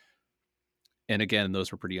 stuff. And again,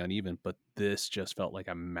 those were pretty uneven, but this just felt like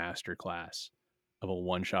a masterclass of a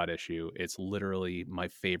one-shot issue. It's literally my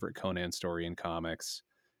favorite Conan story in comics.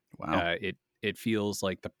 Wow. It feels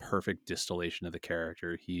like the perfect distillation of the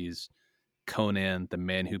character. He's Conan, the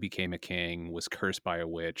man who became a king, was cursed by a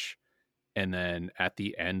witch, and then at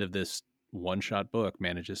the end of this one-shot book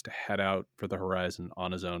manages to head out for the horizon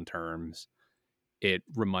on his own terms. It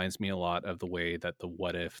reminds me a lot of the way that the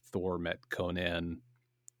What If Thor Met Conan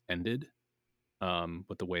ended,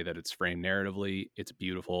 with the way that it's framed narratively. It's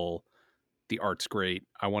beautiful. The art's great.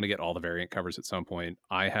 I want to get all the variant covers at some point.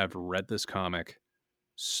 I have read this comic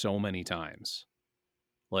so many times.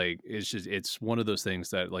 Like it's one of those things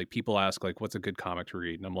that like people ask like what's a good comic to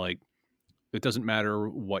read, and I'm like, it doesn't matter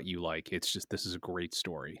what you like. It's just this is a great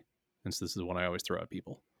story, and so this is the one I always throw at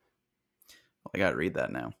people. I gotta read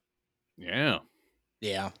that now. Yeah.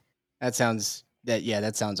 Yeah, that sounds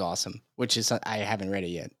awesome. Which is I haven't read it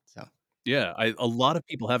yet. So Yeah, a lot of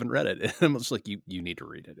people haven't read it. I'm just like, you need to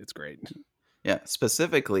read it. It's great. Yeah,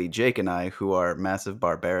 specifically Jake and I, who are massive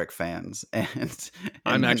Barbaric fans, I'm and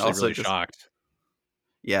then actually also really just shocked.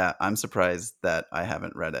 yeah, I'm surprised that I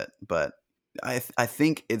haven't read it, but I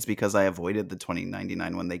think it's because I avoided the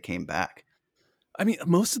 2099 when they came back. I mean,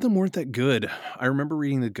 most of them weren't that good. I remember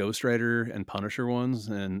reading the Ghost Rider and Punisher ones,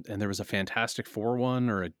 and there was a Fantastic Four one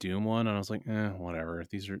or a Doom one, and I was like, whatever.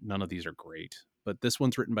 None of these are great. But this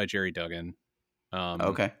one's written by Jerry Duggan,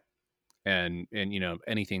 Okay, and you know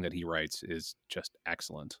anything that he writes is just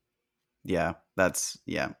excellent. yeah,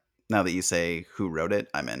 yeah. Now that you say who wrote it,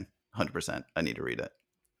 I'm in 100%. I need to read it.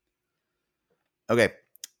 Okay,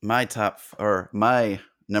 my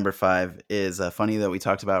number 5 is funny that we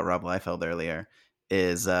talked about Rob Liefeld earlier.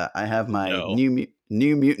 Is I have my No,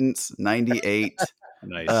 New Mutants 98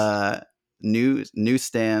 nice.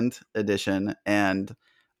 newsstand edition, and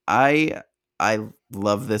I I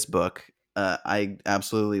love this book. I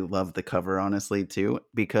absolutely love the cover, honestly, too,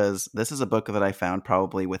 because this is a book that I found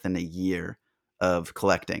probably within a year of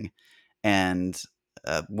collecting. And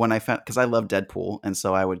when I found, because I love Deadpool, and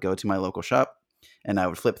so I would go to my local shop and I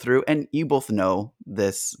would flip through, and you both know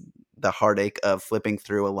this, the heartache of flipping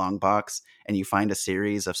through a long box and you find a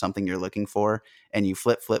series of something you're looking for, and you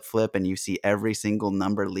flip, and you see every single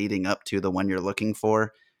number leading up to the one you're looking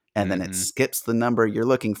for, and then it Mm-hmm. skips the number you're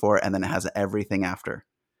looking for, and then it has everything after.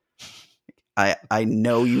 I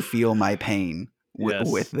know you feel my pain with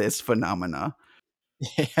Yes, this phenomena.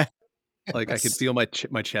 yeah, like I could feel my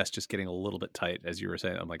chest just getting a little bit tight as you were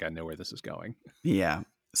saying. I'm like, I know where this is going. Yeah.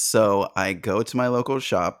 So I go to my local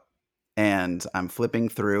shop and I'm flipping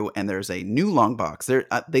through, and there's a new long box.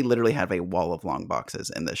 They literally have a wall of long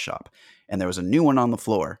boxes in this shop, and there was a new one on the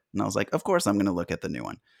floor. And I was like, of course I'm going to look at the new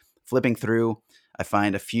one. Flipping through, I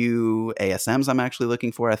find a few ASMs I'm actually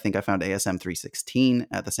looking for. I think I found ASM 316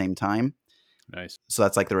 at the same time. Nice. So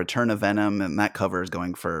that's like the Return of Venom, and that cover is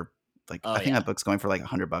going for like, oh I think yeah, that book's going for like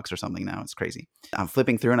 $100 or something now. It's crazy. I'm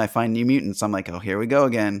flipping through and I find New Mutants. I'm like, oh, here we go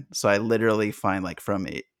again. So I literally find like from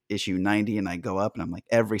issue 90, and I go up and I'm like,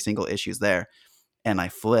 every single issue's there. And I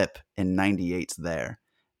flip and 98's there.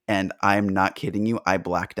 And I'm not kidding you. I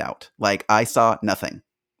blacked out. Like I saw nothing.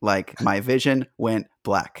 Like my vision went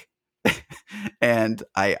black. And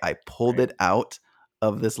I pulled Right. it out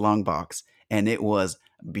of this long box, and it was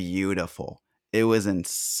beautiful. It was in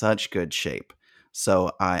such good shape.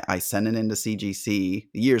 So I sent it into CGC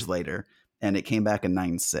years later, and it came back in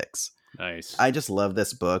 9.6. Nice. I just love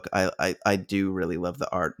this book. I do really love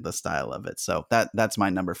the art, the style of it. So that's my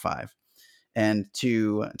number 5. And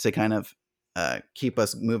to kind of keep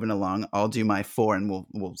us moving along, I'll do my 4, and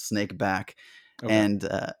we'll snake back. Okay. And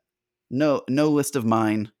no list of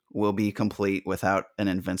mine will be complete without an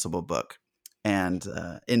Invincible book. And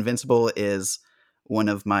Invincible is one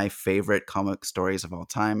of my favorite comic stories of all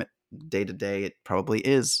time. Day to day, it probably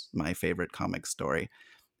is my favorite comic story.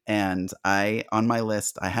 And on my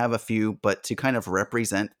list, I have a few, but to kind of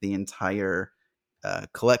represent the entire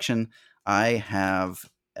collection, I have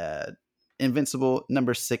Invincible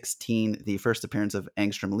number 16, the first appearance of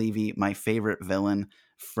Angstrom Levy, my favorite villain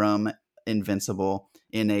from Invincible,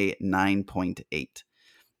 in a 9.8.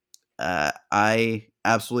 I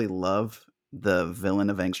absolutely love the villain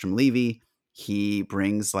of Angstrom Levy. He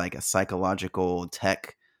brings like a psychological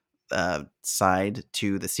tech side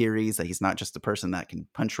to the series, that he's not just a person that can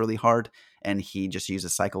punch really hard, and he just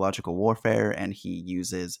uses psychological warfare, and he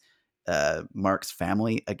uses Mark's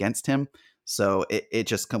family against him. So it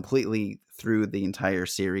just completely threw the entire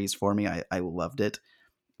series for me. I loved it.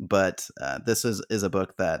 But this is a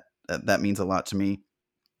book that means a lot to me.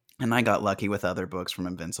 And I got lucky with other books from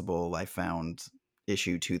Invincible. I found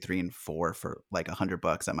issue 2, 3, and 4 for like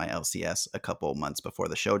 $100 at my LCS a couple months before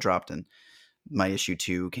the show dropped, and my issue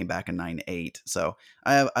 2 came back in 9.8. So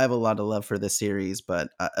I have a lot of love for this series, but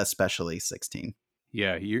especially 16.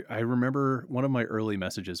 Yeah, I remember one of my early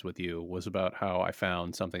messages with you was about how I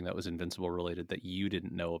found something that was Invincible related that you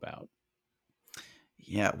didn't know about.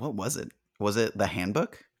 Yeah, what was it? Was it the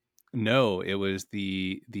handbook? No, it was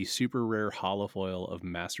the super rare holofoil of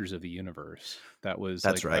Masters of the Universe. That was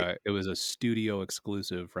That's like right. it was a studio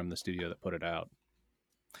exclusive from the studio that put it out.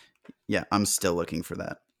 Yeah, I'm still looking for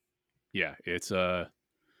that. Yeah, it's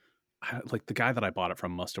like the guy that I bought it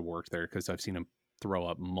from must have worked there because I've seen him throw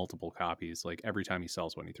up multiple copies. Like every time he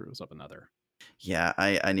sells one, he throws up another. Yeah,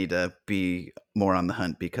 I need to be more on the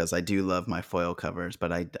hunt because I do love my foil covers,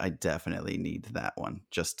 but I definitely need that one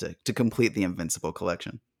just to complete the Invincible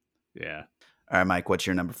collection. Yeah. All right, Mike, what's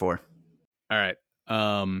your number 4? All right.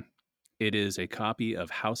 It is a copy of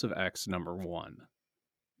House of X #1,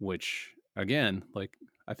 which again, like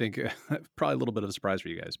I think probably a little bit of a surprise for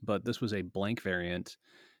you guys, but this was a blank variant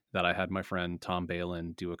that I had my friend Tom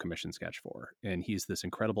Balin do a commission sketch for. And he's this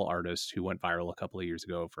incredible artist who went viral a couple of years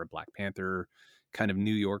ago for a Black Panther kind of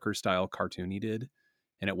New Yorker style cartoon he did.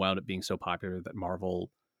 And it wound up being so popular that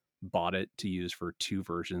Marvel bought it to use for 2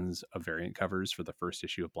 versions of variant covers for the first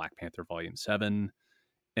issue of Black Panther Volume 7.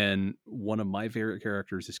 And one of my favorite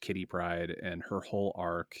characters is Kitty Pryde, and her whole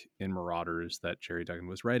arc in Marauders that Jerry Duggan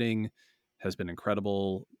was writing has been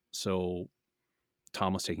incredible. So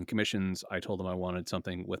Tom was taking commissions. I told him I wanted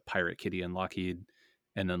something with Pirate Kitty and Lockheed,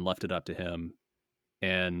 and then left it up to him.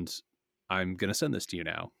 And I'm going to send this to you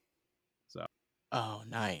now. So, Oh,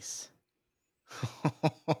 nice.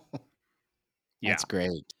 yeah. That's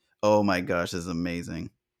great. Oh my gosh, this is amazing.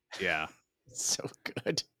 Yeah. It's so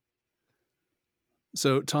good.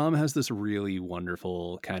 So Tom has this really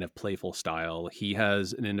wonderful kind of playful style. He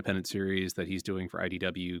has an independent series that he's doing for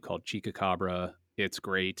IDW called Chica Cabra. It's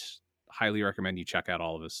great. Highly recommend you check out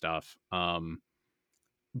all of his stuff.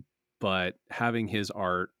 But having his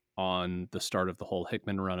art on the start of the whole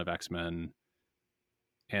Hickman run of X-Men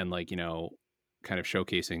and like, you know, kind of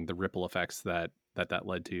showcasing the ripple effects that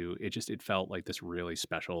led to, it felt like this really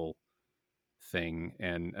special thing.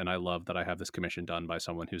 And I love that I have this commission done by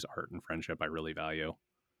someone whose art and friendship I really value.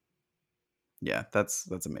 Yeah, that's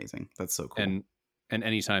amazing. That's so cool. And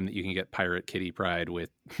anytime that you can get Pirate Kitty Pryde with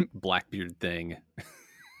Blackbeard Thing.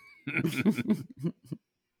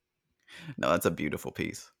 No, that's a beautiful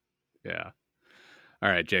piece. Yeah. All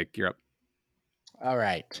right, Jake, you're up. All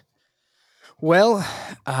right. Well,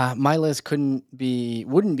 my list wouldn't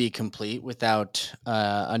be complete without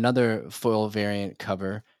another foil variant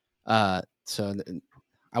cover. So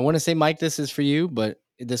I want to say, Mike, this is for you, but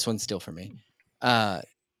this one's still for me.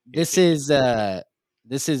 This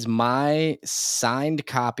is my signed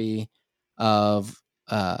copy of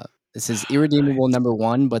this is Irredeemable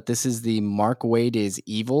 #1, but this is the Mark Waid is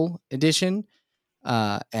Evil edition.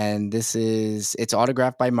 And it's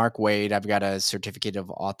autographed by Mark Waid. I've got a certificate of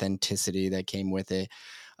authenticity that came with it.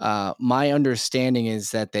 My understanding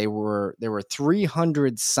is that there were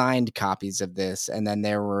 300 signed copies of this, and then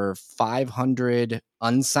there were 500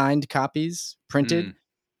 unsigned copies printed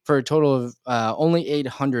for a total of only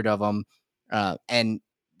 800 of them. And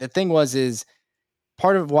the thing is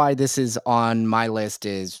part of why this is on my list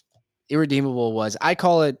is Irredeemable was, I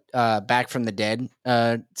call it Back from the Dead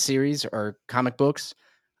series or comic books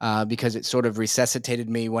because it sort of resuscitated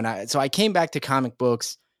me so I came back to comic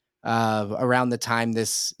books around the time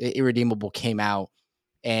this Irredeemable came out,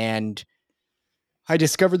 and I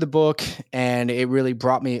discovered the book, and it really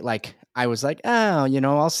brought me, like, I was like, oh,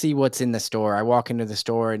 I'll see what's in the store. I walk into the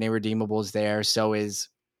store and Irredeemable's there. So is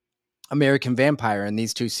American Vampire, and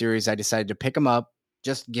these 2 series, I decided to pick them up,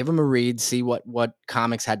 just give them a read, see what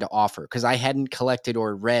comics had to offer, because I hadn't collected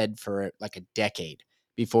or read for like a decade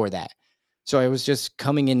before that. So I was just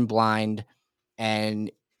coming in blind,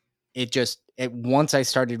 and once I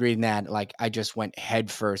started reading that, like, I just went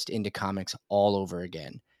headfirst into comics all over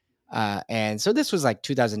again. And so this was like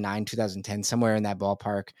 2009, 2010, somewhere in that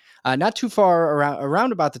ballpark. Not too far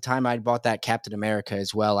around about the time I'd bought that Captain America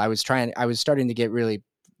as well. I was starting to get really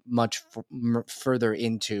much further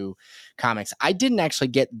into comics. I didn't actually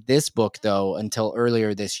get this book though until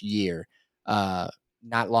earlier this year,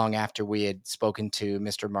 not long after we had spoken to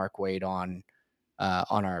Mr. Mark Waid on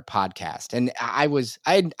our podcast. And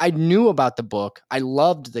I knew about the book. I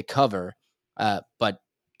loved the cover, but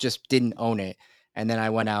just didn't own it. And then I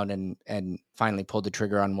went out and finally pulled the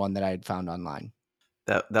trigger on one that I had found online.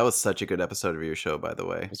 That was such a good episode of your show, by the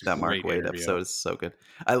way. That Mark Waid interview. episode is so good.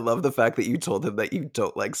 I love the fact that you told him that you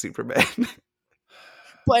don't like Superman.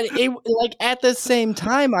 But like at the same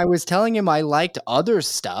time, I was telling him I liked other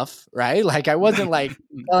stuff, right? Like I wasn't like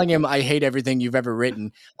telling him I hate everything you've ever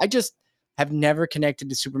written. I just have never connected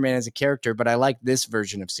to Superman as a character, but I like this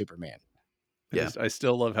version of Superman. Yeah, I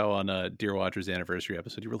still love how on Dear Watcher's anniversary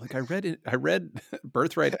episode you were like, I read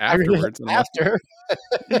Birthright afterwards. After,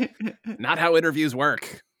 not how interviews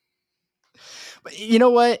work. But you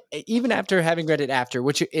know what? Even after having read it after,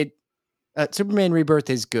 which Superman Rebirth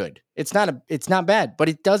is good. It's not bad, but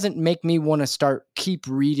it doesn't make me want to keep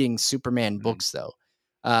reading Superman books though.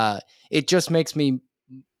 It just makes me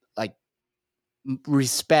like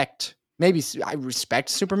respect. Maybe I respect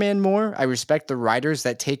Superman more. I respect the writers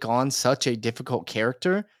that take on such a difficult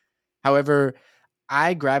character. However,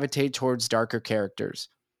 I gravitate towards darker characters.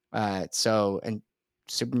 And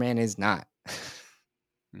Superman is not.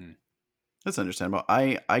 That's understandable.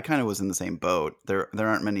 I kind of was in the same boat. There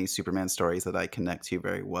aren't many Superman stories that I connect to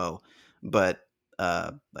very well, but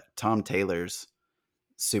like Tom Taylor's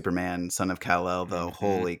Superman, Son of Kal-El, though,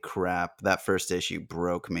 holy crap, that first issue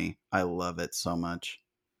broke me. I love it so much.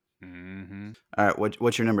 All right,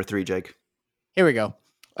 what's your number 3, Jake? Here we go.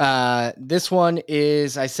 This one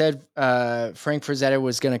is, I said Frank Frazetta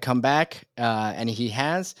was going to come back, and he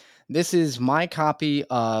has. This is my copy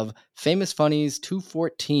of Famous Funnies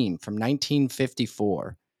 214 from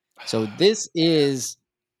 1954. So this is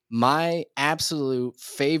my absolute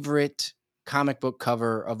favorite comic book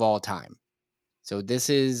cover of all time. So this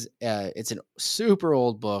is it's a super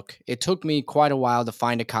old book. It took me quite a while to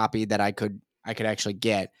find a copy that I could actually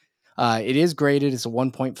get. It is graded. It's a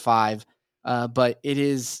 1.5, but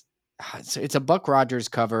it's a Buck Rogers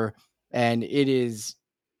cover, and it is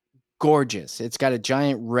gorgeous. It's got a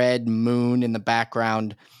giant red moon in the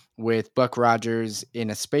background with Buck Rogers in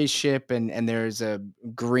a spaceship, and there's a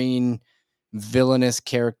green villainous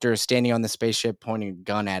character standing on the spaceship pointing a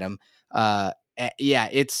gun at him. Yeah,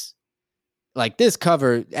 it's like this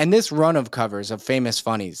cover and this run of covers of Famous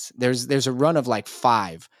Funnies. There's a run of like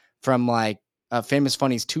 5 from like Famous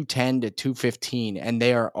Funnies 210 to 215, and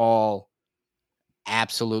they are all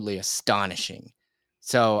absolutely astonishing.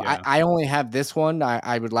 So Yeah. I only have this one.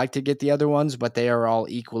 I would like to get the other ones, but they are all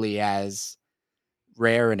equally as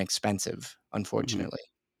rare and expensive, unfortunately.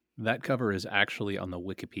 That cover is actually on the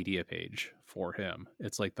Wikipedia page for him.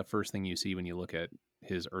 It's like the first thing you see when you look at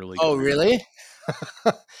his early Oh, career. really?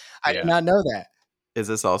 I did not know that. Is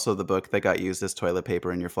this also the book that got used as toilet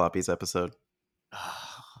paper in your Floppies episode?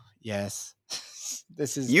 Yes.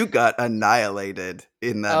 This is You got annihilated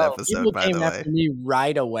in that episode, by the way. After me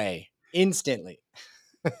right away, instantly.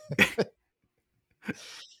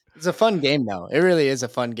 It's a fun game, though. It really is a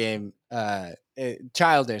fun game.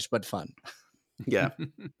 Childish, but fun. Yeah.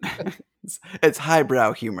 It's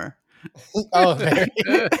highbrow humor. Oh, very.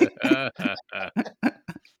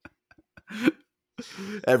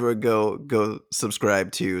 Everyone go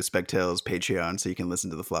subscribe to Spectail's Patreon so you can listen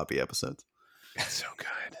to the floppy episodes. It's so good.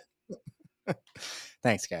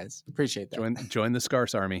 Thanks, guys. Appreciate that. Join the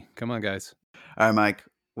Scarce Army. Come on, guys. All right, Mike,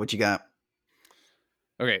 what you got?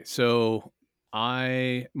 Okay, so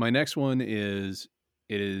my next one is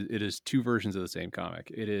 2 versions of the same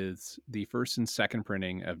comic. It is the first and second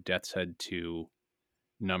printing of Death's Head 2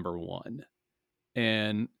 #1.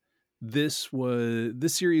 And this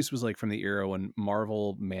series was like from the era when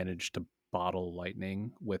Marvel managed to bottle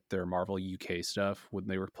lightning with their Marvel UK stuff, when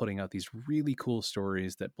they were putting out these really cool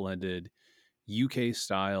stories that blended UK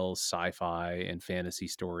style sci-fi and fantasy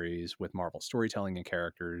stories with Marvel storytelling and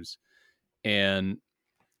characters. And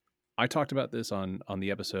I talked about this on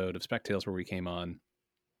the episode of Spectails where we came on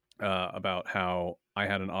about how I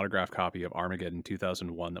had an autographed copy of Armageddon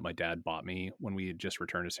 2001 that my dad bought me when we had just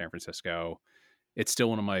returned to San Francisco. It's still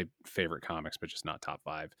one of my favorite comics, but just not top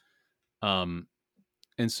 5.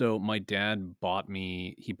 And so my dad bought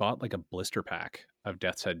like a blister pack of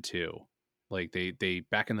Death's Head 2. Like they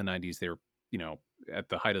back in the 90s, they were, at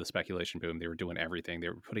the height of the speculation boom, they were doing everything. They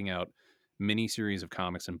were putting out mini series of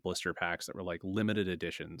comics and blister packs that were like limited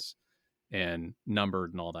editions and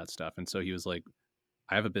numbered and all that stuff. And so he was like,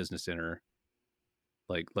 I have a business dinner.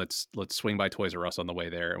 Like, let's swing by Toys R Us on the way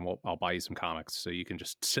there, and I'll buy you some comics so you can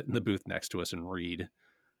just sit in the booth next to us and read.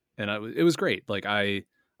 And it was great. Like I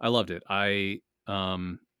loved it. I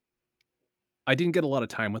didn't get a lot of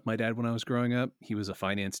time with my dad when I was growing up. He was a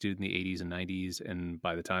finance dude in the 80s and 90s, and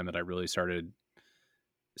by the time that I really started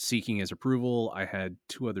seeking his approval, I had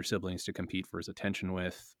 2 other siblings to compete for his attention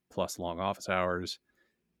with, plus long office hours.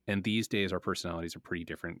 And these days, our personalities are pretty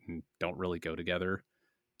different and don't really go together.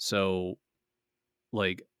 So,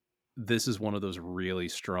 like, this is one of those really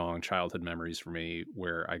strong childhood memories for me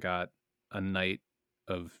where I got a night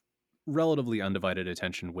of relatively undivided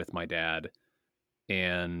attention with my dad,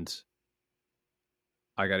 and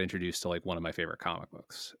I got introduced to like one of my favorite comic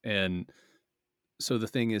books. And so the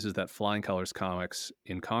thing is that Flying Colors Comics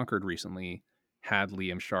in Concord recently had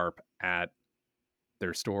Liam Sharp at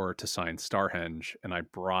their store to sign Starhenge, and I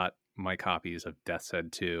brought my copies of Death's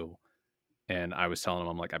Head 2. And I was telling him,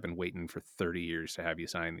 I'm like, I've been waiting for 30 years to have you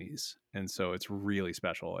sign these. And so it's really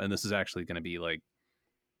special. And this is actually going to be like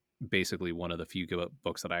basically one of the few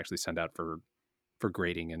books that I actually send out for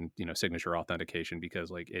grading and, signature authentication,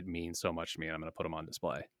 because like it means so much to me and I'm going to put them on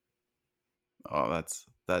display. Oh,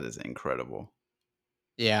 that is incredible.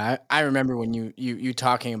 Yeah, I remember when you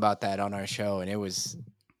talking about that on our show, and it was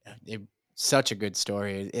such a good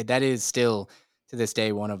story. That is still, to this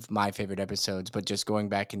day one of my favorite episodes. But just going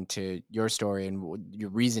back into your story and your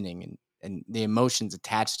reasoning and the emotions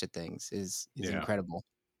attached to things is Yeah. incredible.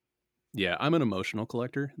 Yeah, I'm an emotional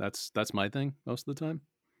collector. That's my thing most of the time.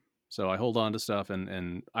 So I hold on to stuff,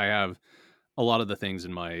 and I have a lot of the things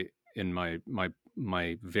in my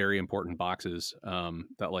very important boxes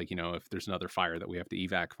that, like, if there's another fire that we have to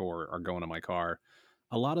evac for are going to my car.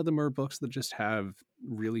 A lot of them are books that just have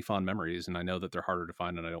really fond memories, and I know that they're harder to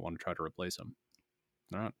find, and I don't want to try to replace them.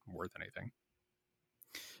 They're not worth anything.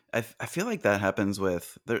 I feel like that happens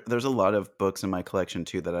with there's a lot of books in my collection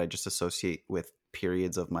too that I just associate with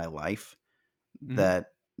periods of my life Mhm.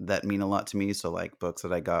 that mean a lot to me. So like books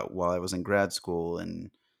that I got while I was in grad school,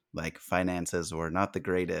 and like finances were not the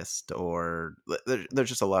greatest, or there's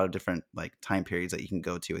just a lot of different like time periods that you can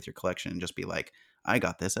go to with your collection and just be like, I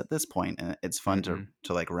got this at this point, and it's fun Mhm.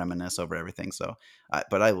 to like reminisce over everything. So,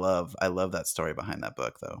 but I love that story behind that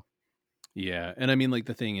book though. Yeah, and I mean, like,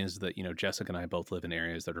 the thing is that Jessica and I both live in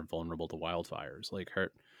areas that are vulnerable to wildfires. Like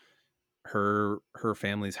her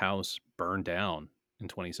family's house burned down in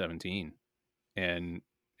 2017, and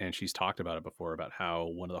she's talked about it before, about how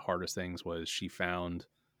one of the hardest things was she found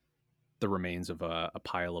the remains of a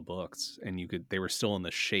pile of books, and they were still in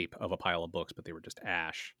the shape of a pile of books, but they were just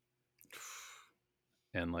ash,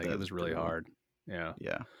 and like it That's was really brutal. hard. Yeah.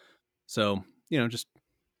 Yeah. So just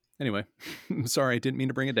anyway, sorry, I didn't mean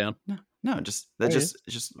to bring it down. No, we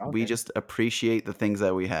Okay. just appreciate the things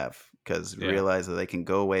that we have because we Yeah. realize that they can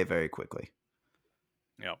go away very quickly.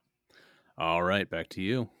 Yeah. All right, back to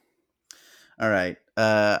you. All right.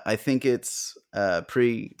 I think it's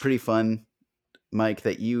pretty fun, Mike,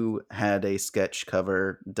 that you had a sketch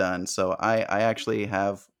cover done. So I actually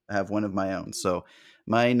have one of my own. So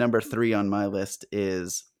my number 3 on my list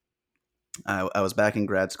is I was back in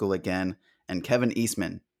grad school again, and Kevin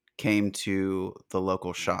Eastman came to the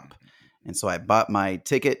local shop. And so I bought my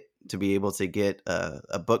ticket to be able to get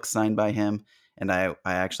a book signed by him. And I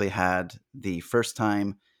actually had the first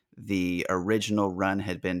time the original run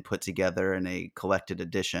had been put together in a collected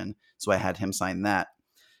edition. So I had him sign that.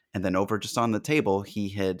 And then over just on the table, he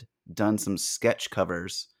had done some sketch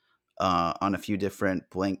covers on a few different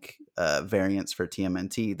blank variants for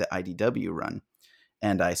TMNT, the IDW run.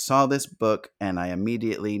 And I saw this book, and I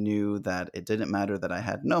immediately knew that it didn't matter that I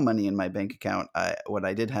had no money in my bank account. What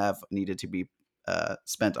I did have needed to be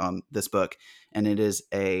spent on this book, and it is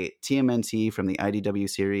a TMNT from the IDW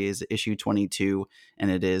series, issue 22, and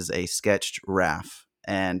it is a sketched RAF,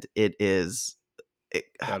 and That is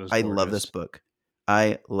I love this gorgeous. book.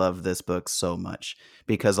 I love this book so much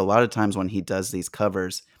because a lot of times when he does these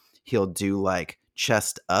covers, he'll do like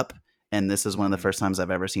chest up. And this is one of the Mhm. first times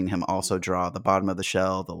I've ever seen him also draw the bottom of the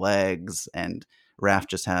shell, the legs, and Raph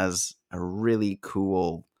just has a really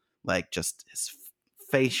cool, like just his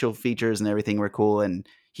facial features and everything were cool. And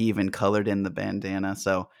he even colored in the bandana.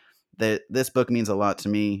 So this book means a lot to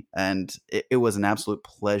me. And it was an absolute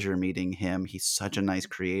pleasure meeting him. He's such a nice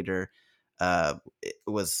creator. It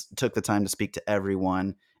took the time to speak to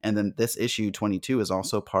everyone. And then this issue 22 is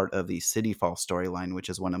also part of the City Fall storyline, which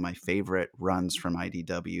is one of my favorite runs from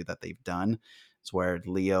IDW that they've done. It's where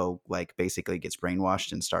Leo like basically gets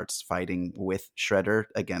brainwashed and starts fighting with Shredder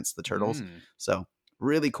against the turtles. Mm. So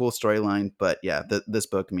really cool storyline. But yeah, this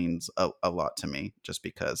book means a lot to me just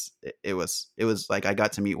because it was like I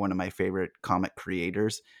got to meet one of my favorite comic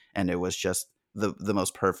creators, and it was just the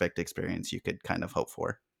most perfect experience you could kind of hope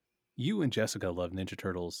for. You and Jessica love Ninja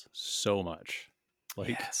Turtles so much. Like,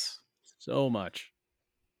 Yes. so much.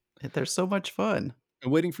 They're so much fun. I'm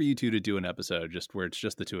waiting for you two to do an episode just where it's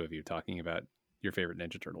just the two of you talking about your favorite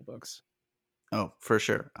Ninja Turtle books. Oh, for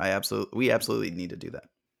sure. We absolutely need to do that.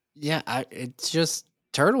 Yeah, it's just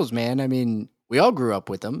turtles, man. I mean, we all grew up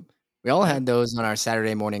with them. We all Yeah. had those on our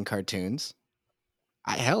Saturday morning cartoons.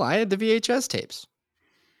 I had the VHS tapes.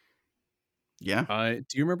 Yeah.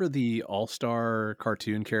 Do you remember the All-Star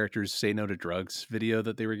cartoon characters Say No to Drugs video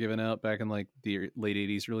that they were giving out back in like the late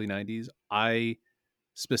 80s, early 90s? I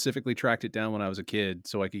specifically tracked it down when I was a kid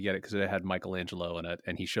so I could get it because it had Michelangelo in it,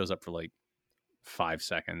 and he shows up for like 5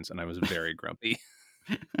 seconds, and I was very grumpy.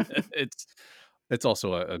 It's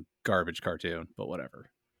also a garbage cartoon, but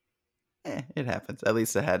whatever. It happens. At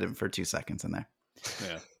least I had him for 2 seconds in there.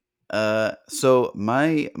 Yeah. So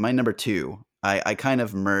my number 2, I kind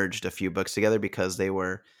of merged a few books together because they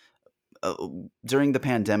were during the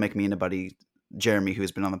pandemic. Me and a buddy, Jeremy,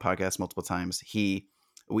 who's been on the podcast multiple times,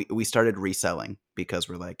 we started reselling because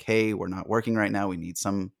we're like, hey, we're not working right now. We need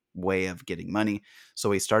some way of getting money. So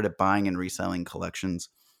we started buying and reselling collections.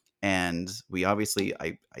 And we obviously,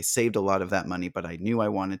 I saved a lot of that money, but I knew I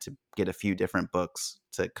wanted to get a few different books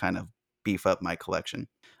to kind of beef up my collection.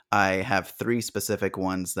 I have 3 specific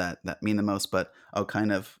ones that mean the most, but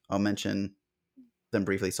I'll mention them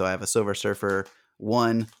briefly. So I have a Silver Surfer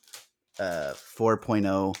 1,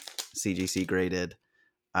 4.0 CGC graded.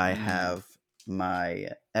 I have my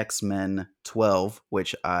X-Men 12,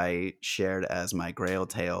 which I shared as my Grail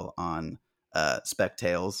Tale on Spec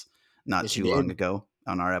Tales not Yes, you too long did. ago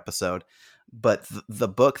on our episode. But the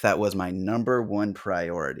book that was my number one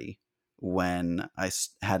priority when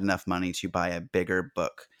had enough money to buy a bigger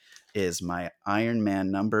book is my Iron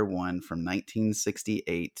Man number 1 from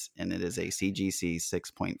 1968, and it is a CGC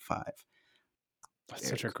 6.5. That's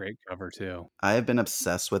such a great cover too. I have been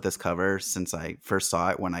obsessed with this cover since I first saw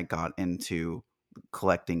it when I got into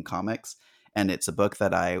collecting comics. And it's a book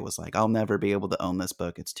that I was like, I'll never be able to own this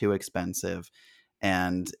book. It's too expensive.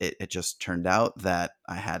 And it just turned out that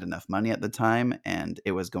I had enough money at the time and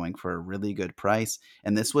it was going for a really good price.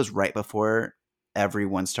 And this was right before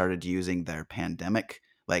everyone started using their pandemic,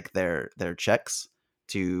 like their checks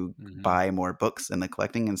to buy more books in the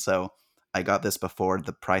collecting. And so I got this before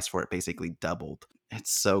the price for it basically doubled.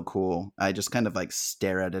 It's so cool. I just kind of like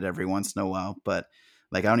stare at it every once in a while, but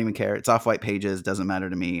like I don't even care. It's off white pages, doesn't matter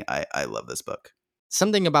to me. I love this book.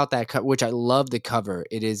 Something about that which I love the cover.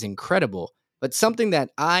 It is incredible. But something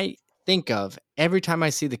that I think of every time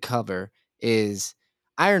I see the cover is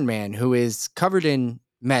Iron Man, who is covered in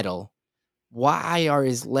metal. Why are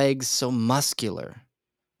his legs so muscular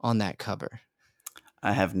on that cover?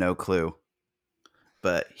 I have no clue,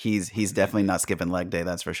 but he's definitely not skipping leg day.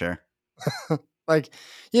 That's for sure. Like,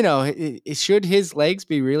 should his legs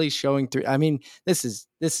be really showing through? I mean, this is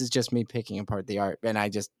just me picking apart the art, and I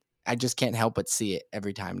just can't help but see it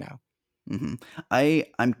every time now. Mm-hmm.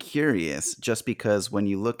 I'm curious just because when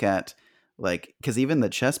you look at because even the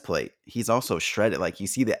chest plate, he's also shredded. Like you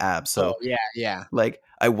see the abs. So yeah. like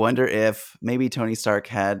I wonder if maybe Tony Stark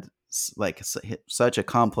had such a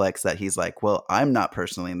complex that he's like, well, I'm not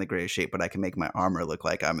personally in the greatest shape, but I can make my armor look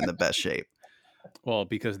like I'm in the best shape. Well,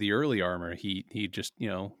 because the early armor, he just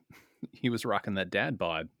he was rocking that dad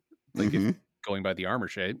bod, like if going by the armor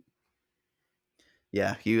shape.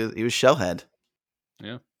 Yeah, he was Shellhead.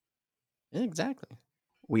 Yeah, exactly.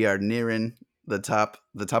 We are nearing the top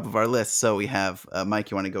of our list. So we have Mike.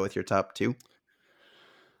 You want to go with your top 2?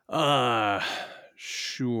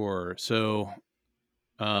 Sure. So,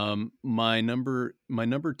 my number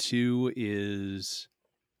 2 is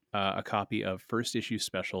a copy of First Issue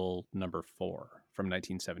Special number 4 from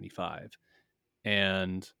 1975,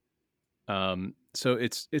 and so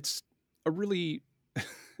it's a really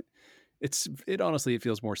it honestly it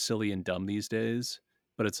feels more silly and dumb these days,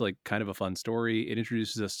 but it's like kind of a fun story. It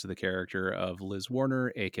introduces us to the character of Liz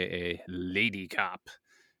Warner, aka Lady Cop,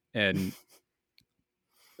 and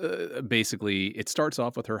basically it starts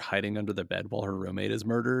off with her hiding under the bed while her roommate is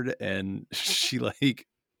murdered, and she like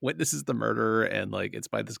witnesses the murder, and like it's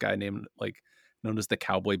by this guy named known as the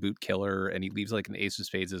Cowboy Boot Killer, and he leaves like an Ace of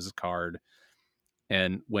Spades as his card.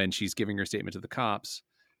 And when she's giving her statement to the cops,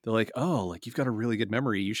 they're like, oh, like you've got a really good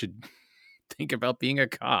memory, you should think about being a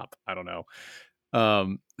cop. I don't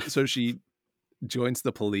know. So she joins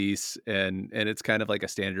the police, and it's kind of like a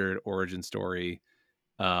standard origin story.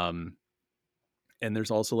 And there's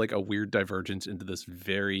also like a weird divergence into this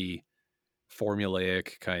very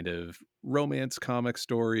formulaic kind of romance comic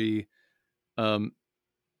story.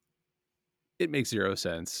 It makes zero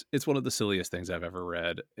sense. It's one of the silliest things I've ever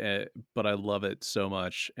read, but I love it so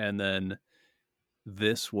much. And then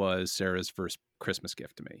this was Sarah's first Christmas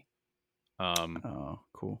gift to me. Oh,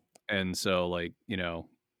 cool. And so like,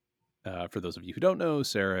 for those of you who don't know,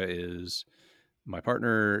 Sarah is my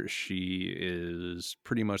partner. She is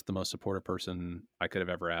pretty much the most supportive person I could have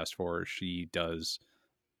ever asked for. She does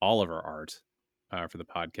all of our art for the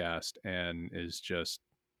podcast and is just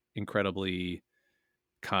incredibly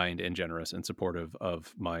kind and generous and supportive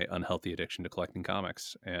of my unhealthy addiction to collecting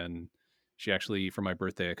comics. And she actually, for my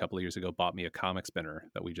birthday a couple of years ago, bought me a comic spinner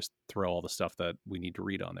that we just throw all the stuff that we need to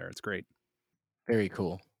read on there. It's great. Very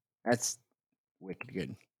cool. That's wicked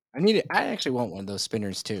good. I need it. I actually want one of those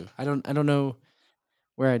spinners too. I don't know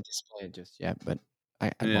where I display it just yet, but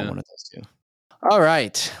I want one of those too. All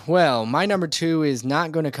right. Well, my number 2 is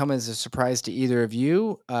not going to come as a surprise to either of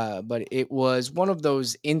you, but it was one of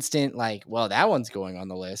those instant, like, well, that one's going on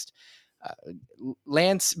the list.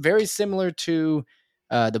 Lance, very similar to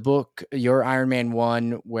the book, Your Iron Man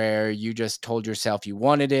 1, where you just told yourself you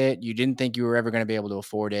wanted it. You didn't think you were ever going to be able to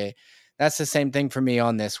afford it. That's the same thing for me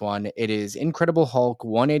on this one. It is Incredible Hulk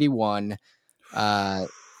 181. It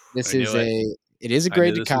is a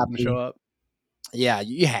graded copy. Show up. Yeah,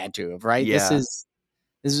 you had to have, right? Yeah. This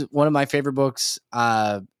is one of my favorite books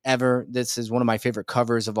ever. This is one of my favorite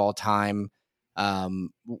covers of all time.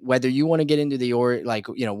 Whether you want to get into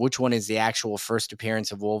which one is the actual first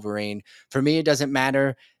appearance of Wolverine, for me, it doesn't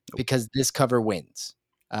matter because this cover wins.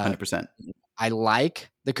 100%. I like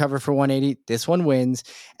the cover for 180. This one wins.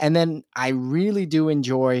 And then I really do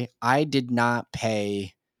enjoy, I did not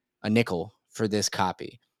pay a nickel for this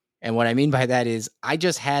copy. And what I mean by that is I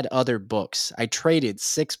just had other books. I traded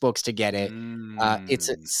 6 books to get it.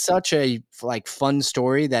 It's such a fun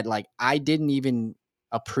story that I didn't even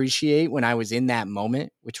appreciate when I was in that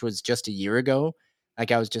moment, which was just a year ago. I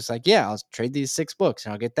was just like, yeah, I'll trade these 6 books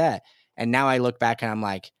and I'll get that. And now I look back and I'm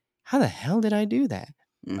like, how the hell did I do that?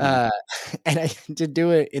 And I to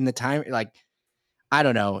do it in the time, I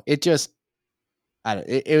don't know. It just,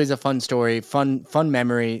 it was a fun story, fun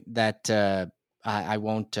memory that I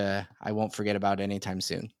won't forget about anytime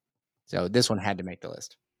soon. So this one had to make the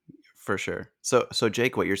list. For sure. So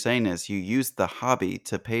Jake, what you're saying is you used the hobby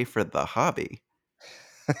to pay for the hobby.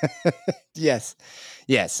 Yes.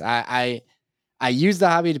 I used the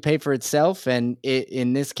hobby to pay for itself, and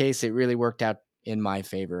in this case, it really worked out in my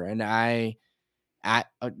favor. And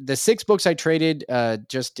the 6 books I traded,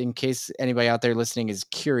 just in case anybody out there listening is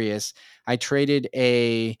curious, I traded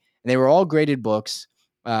they were all graded books.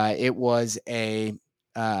 It was a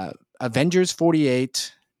Avengers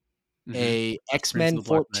 48, a X-Men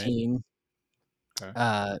 14,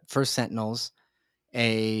 First Sentinels,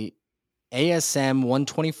 a ASM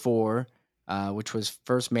 124, which was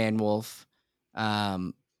First Man-Wolf,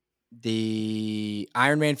 the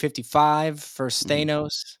Iron Man 55, First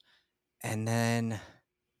Thanos, and then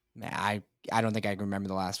I don't think I can remember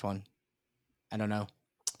the last one. I don't know.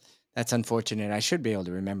 That's unfortunate. I should be able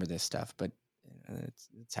to remember this stuff, but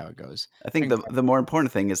it's how it goes. I think the more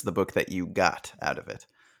important thing is the book that you got out of it.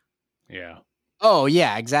 Yeah. Oh,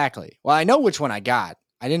 yeah, exactly. Well, I know which one I got.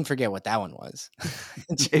 I didn't forget what that one was.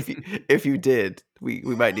 If you did, we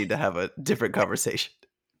might need to have a different conversation.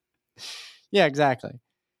 Yeah, exactly.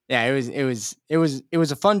 Yeah, it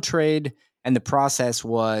was a fun trade, and the process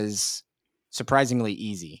was surprisingly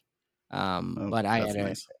easy. But I had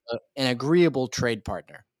nice. an agreeable trade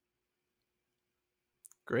partner.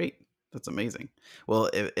 Great. That's amazing. Well,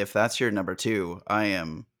 if that's your number 2, I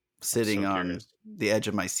am sitting on the edge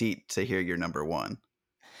of my seat to hear your number 1.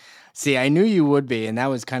 See, I knew you would be, and that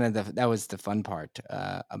was kind of the fun part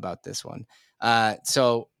about this one.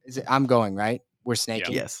 So I'm going, right? We're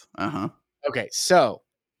snaking. Yes. Okay, so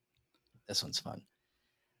this one's fun.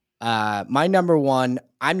 My number 1,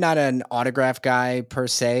 I'm not an autograph guy per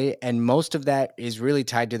se, and most of that is really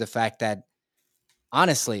tied to the fact that,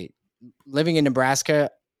 honestly, living in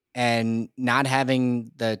Nebraska and not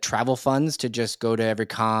having the travel funds to just go to every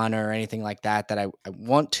con or anything like that I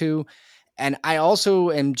want to. And I also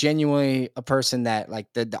am genuinely a person that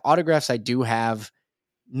the autographs I do have,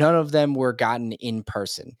 none of them were gotten in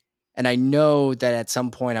person. And I know that at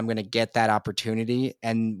some point I'm going to get that opportunity.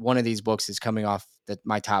 And one of these books is coming off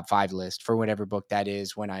my top 5 list for whatever book that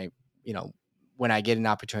is when I get an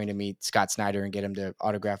opportunity to meet Scott Snyder and get him to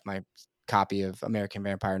autograph my copy of American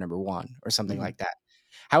Vampire #1 or something like that.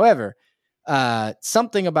 However,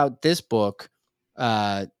 something about this book,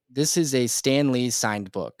 this is a Stan Lee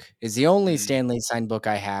signed book. It's the only Stan Lee signed book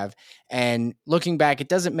I have. And looking back, it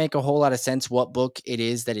doesn't make a whole lot of sense what book it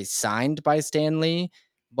is that is signed by Stan Lee,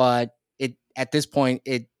 but at this point,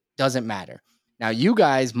 it doesn't matter. Now, you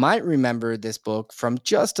guys might remember this book from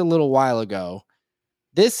just a little while ago.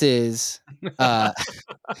 This is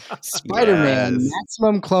Spider-Man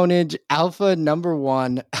Maximum Clonage Alpha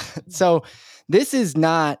 #1. So this is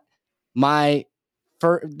not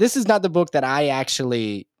the book that I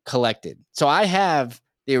actually collected. So I have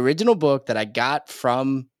the original book that I got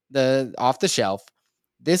from off the shelf.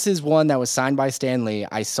 This is one that was signed by Stan Lee.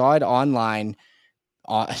 I saw it online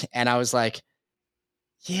and I was like,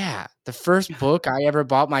 yeah, the first book I ever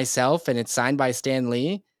bought myself and it's signed by Stan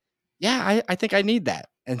Lee. Yeah, I think I need that.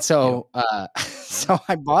 And so so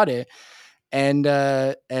I bought it and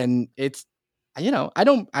it's, I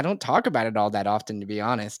don't talk about it all that often, to be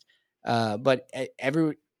honest. But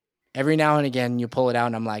every now and again you pull it out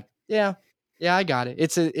and I'm like, yeah, I got it.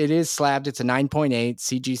 It is slabbed. It's a 9.8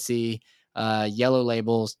 CGC, yellow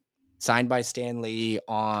labels, signed by Stan Lee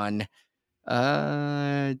on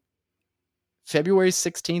February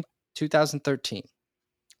 16th, 2013.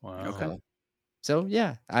 Wow. Okay. So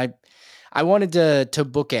yeah, I wanted to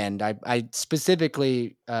bookend. I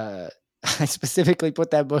specifically I specifically put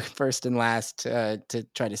that book first and last to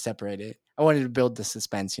try to separate it. I wanted to build the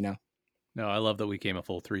suspense, No, I love that we came a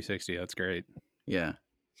full 360. That's great. Yeah.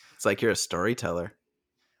 It's like you're a storyteller.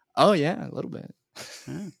 Oh yeah, a little bit.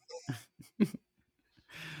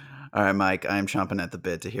 All right, Mike, I'm chomping at the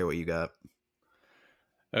bit to hear what you got.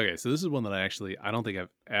 Okay, so this is one that I don't think I've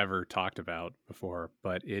ever talked about before,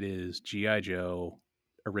 but it is G.I. Joe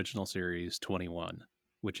Original Series 21,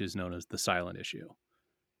 which is known as the silent issue.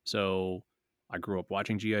 So I grew up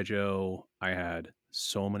watching G.I. Joe. I had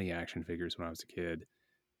so many action figures when I was a kid.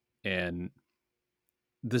 And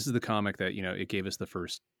this is the comic that, it gave us the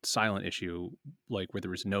first silent issue, like where there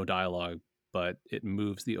was no dialogue, but it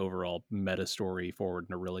moves the overall meta story forward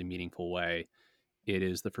in a really meaningful way. It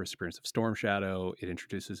is the first appearance of Storm Shadow. It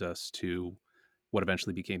introduces us to what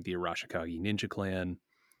eventually became the Arashikage Ninja Clan.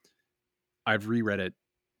 I've reread it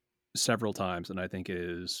several times, and I think it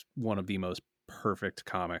is one of the most perfect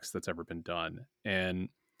comics that's ever been done. And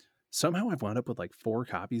somehow I've wound up with like 4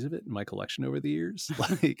 copies of it in my collection over the years.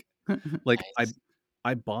 Like Nice.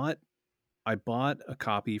 I bought a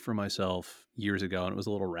copy for myself years ago, and it was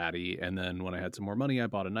a little ratty. And then when I had some more money, I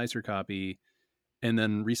bought a nicer copy. And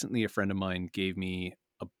then recently, a friend of mine gave me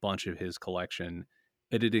a bunch of his collection.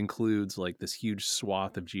 And it includes like this huge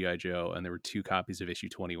swath of G.I. Joe, and there were 2 copies of issue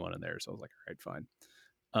 21 in there. So I was like, all right,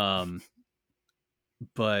 fine.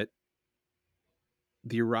 But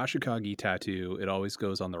the Arashikage tattoo, it always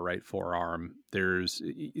goes on the right forearm.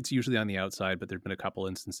 It's usually on the outside, but there've been a couple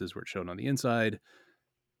instances where it's shown on the inside.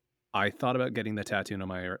 I thought about getting the tattoo on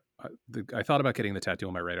my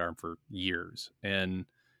right arm for years, and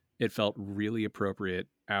it felt really appropriate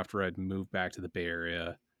after I'd moved back to the Bay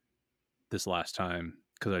Area this last time,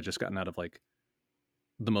 because I'd just gotten out of like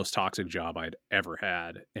the most toxic job I'd ever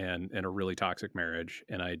had, and a really toxic marriage,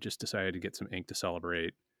 and I just decided to get some ink to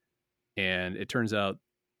celebrate. And it turns out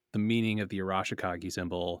the meaning of the Arashikage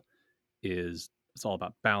symbol is it's all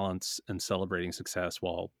about balance and celebrating success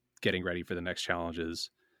while getting ready for the next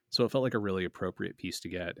challenges. So it felt like a really appropriate piece to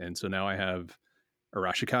get. And so now I have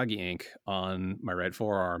Arashikage ink on my right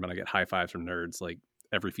forearm, and I get high fives from nerds like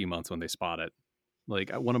every few months when they spot it.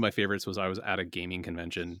 Like one of my favorites was I was at a gaming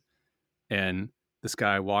convention, and this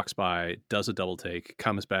guy walks by, does a double take,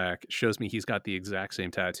 comes back, shows me he's got the exact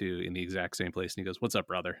same tattoo in the exact same place, and he goes, "What's up,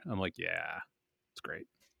 brother?" I'm like, "Yeah, it's great."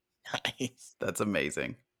 Nice. That's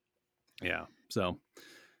amazing. Yeah. So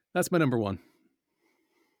that's my number 1.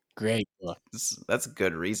 Great book. That's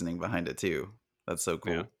good reasoning behind it too. That's so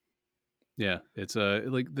cool. Yeah. Yeah, it's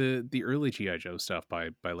like the early GI Joe stuff by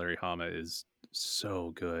Larry Hama is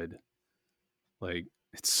so good. Like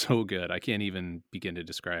it's so good. I can't even begin to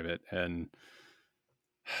describe it. And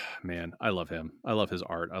man, I love him. I love his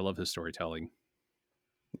art. I love his storytelling.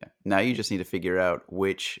 Yeah. Now you just need to figure out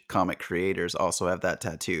which comic creators also have that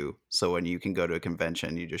tattoo. So when you can go to a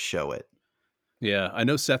convention, you just show it. Yeah, I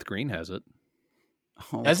know Seth Green has it.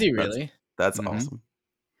 Oh, Does he really? That's Mhm. awesome.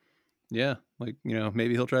 Yeah, like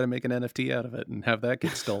maybe he'll try to make an NFT out of it and have that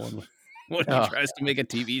get stolen when he Oh. tries to make a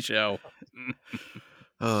TV show.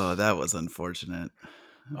 Oh, that was unfortunate.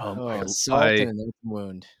 Salt in an open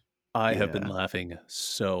wound. I have been Yeah. laughing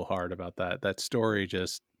so hard about that. That story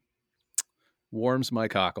just warms my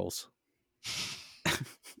cockles.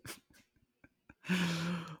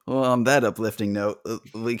 Well, on that uplifting note,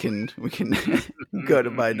 we can go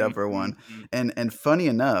to my number 1. And funny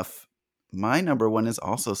enough, my number 1 is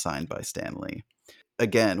also signed by Stan Lee.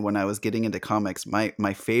 Again, when I was getting into comics,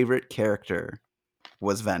 my favorite character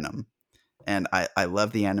was Venom. And I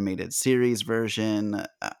love the animated series version.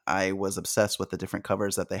 I was obsessed with the different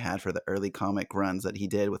covers that they had for the early comic runs that he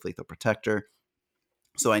did with Lethal Protector.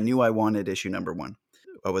 So I knew I wanted issue number 1.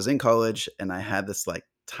 I was in college, and I had this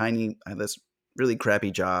really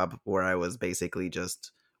crappy job where I was basically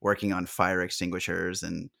just working on fire extinguishers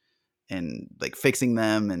and like fixing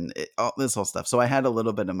them and all this whole stuff. So I had a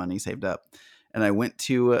little bit of money saved up, and I went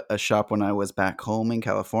to a shop when I was back home in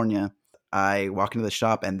California. I walk into the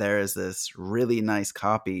shop, and there is this really nice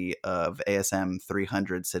copy of ASM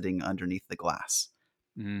 300 sitting underneath the glass.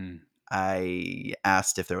 I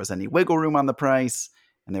asked if there was any wiggle room on the price,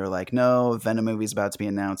 and they were like, "No, Venom movie's about to be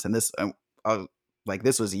announced." And this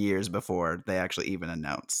was years before they actually even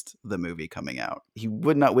announced the movie coming out. He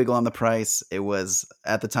would not wiggle on the price. It was,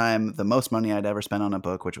 at the time, the most money I'd ever spent on a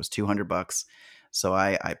book, which was $200. So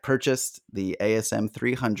I purchased the ASM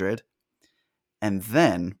 300, and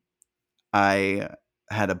then I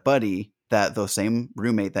had a buddy, the same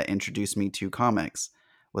roommate that introduced me to comics,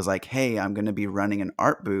 was like, "Hey, I'm going to be running an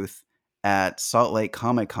art booth at Salt Lake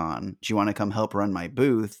Comic Con. Do you want to come help run my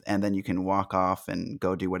booth? And then you can walk off and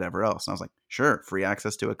go do whatever else." And I was like, "Sure, free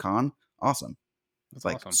access to a con? Awesome." It's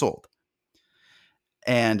like, awesome. Sold.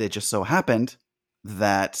 And it just so happened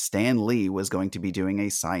that Stan Lee was going to be doing a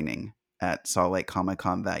signing at Salt Lake Comic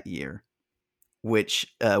Con that year,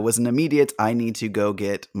 which was an immediate, I need to go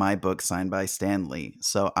get my book signed by Stan Lee.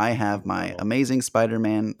 So I have my Amazing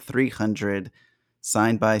Spider-Man 300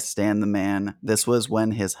 signed by Stan the Man. This was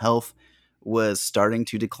when his health was starting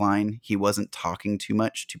to decline. He wasn't talking too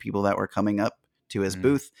much to people that were coming up to his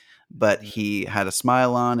booth, but he had a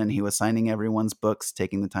smile on and he was signing everyone's books,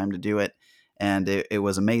 taking the time to do it. And it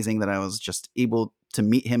was amazing that I was just able to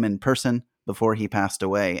meet him in person before he passed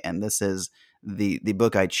away. And this is the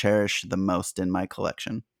book I cherish the most in my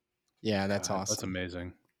collection. Yeah, that's God, awesome. That's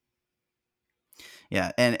amazing.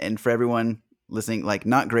 Yeah, and for everyone listening, like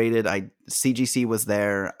not graded, CGC was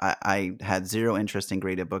there. I had zero interest in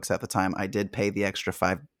graded books at the time. I did pay the extra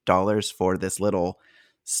 $5 for this little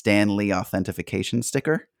Stan Lee authentication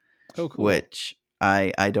sticker, Oh, cool. which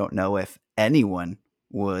I don't know if anyone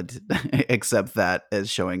would accept that as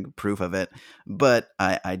showing proof of it, but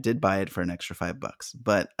I did buy it for an extra $5.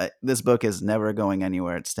 But this book is never going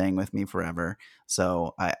anywhere. It's staying with me forever.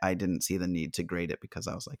 So I didn't see the need to grade it because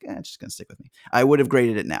I was like, it's just gonna stick with me. I would have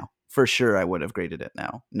graded it now for sure. I would have graded it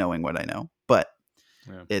now, knowing what I know. But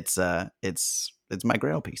Yeah. it's my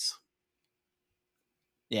Grail piece.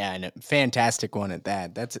 Yeah, and a fantastic one at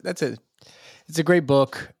that. It's a great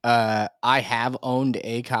book. I have owned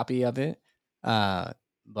a copy of it,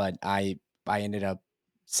 but I ended up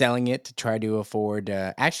selling it to try to afford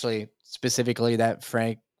actually specifically that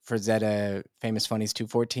Frank Frazetta Famous Funnies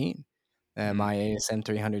 214. My ASM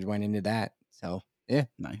 300 went into that. So yeah,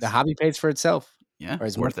 Nice. the hobby pays for itself. Yeah, or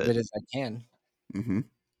as worth much it. of it as I can. Mm-hmm.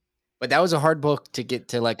 But that was a hard book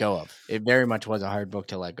to let go of. It very much was a hard book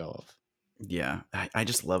to let go of. Yeah, I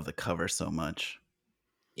just love the cover so much.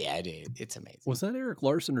 Yeah, it is. It's amazing. Was that Eric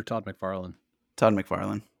Larson or Todd McFarlane? Todd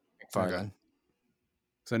McFarlane. McFarlane.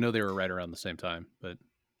 Because I know they were right around the same time, but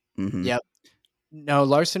Mm-hmm. Yep. No,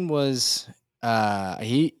 Larson was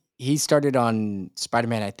he started on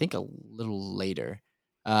Spider-Man I think a little later.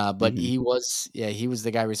 But he was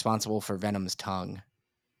the guy responsible for Venom's tongue.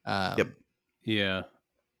 Yep. Yeah.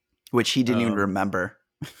 Which he didn't even remember.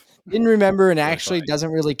 Didn't remember and Really actually funny.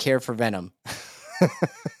 doesn't really care for Venom.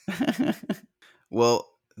 Well,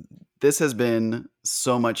 this has been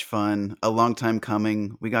so much fun. A long time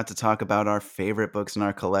coming. We got to talk about our favorite books in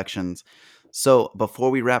our collections. So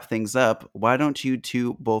before we wrap things up, why don't you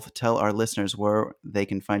two both tell our listeners where they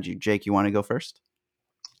can find you? Jake, you want to go first?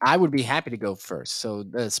 I would be happy to go first. So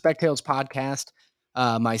the Spectales podcast,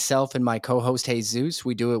 myself and my co-host Jesus,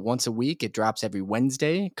 we do it once a week. It drops every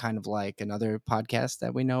Wednesday, kind of like another podcast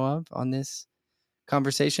that we know of on this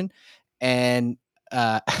conversation. And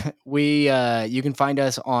you can find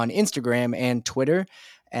us on Instagram and Twitter.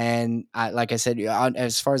 And like I said,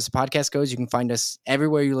 as far as the podcast goes, you can find us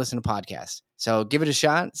everywhere you listen to podcasts. So give it a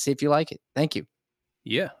shot, see if you like it. Thank you.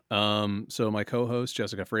 Yeah. So my co-host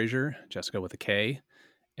Jessica Frazier, Jessica with a K,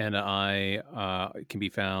 and I can be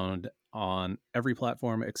found on every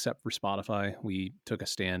platform except for Spotify. We took a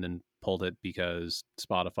stand and pulled it because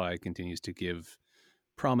Spotify continues to give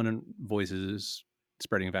prominent voices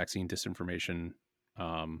spreading vaccine disinformation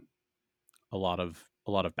a lot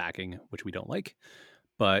of backing, which we don't like.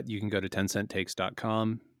 But you can go to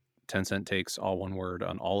 10centtakes.com. 10 Cent Takes, all one word,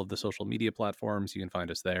 on all of the social media platforms. You can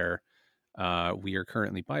find us there. We are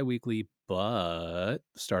currently bi-weekly, but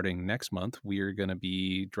starting next month, we are going to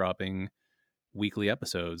be dropping weekly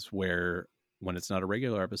episodes where when it's not a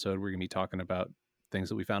regular episode, we're going to be talking about things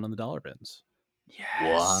that we found in the dollar bins.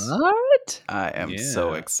 Yes. What? I am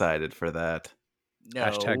so Yeah. excited for that. No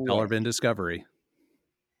Hashtag dollar bin discovery.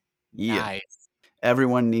 Yeah. Nice.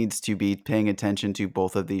 Everyone needs to be paying attention to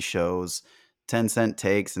both of these shows. 10 Cent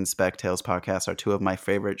Takes and Spec Tales podcast are two of my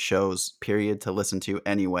favorite shows, period, to listen to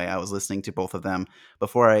anyway. I was listening to both of them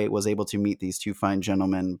before I was able to meet these two fine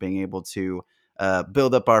gentlemen, being able to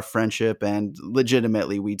build up our friendship, and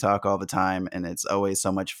legitimately we talk all the time and it's always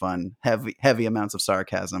so much fun. Heavy amounts of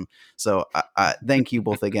sarcasm. So I thank you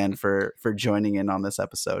both again for joining in on this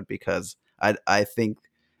episode, because I think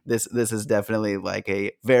this is definitely like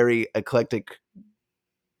a very eclectic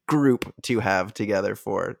group to have together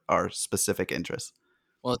for our specific interests.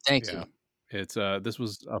 Well, thank you. It's this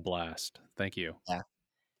was a blast. Thank you. Yeah.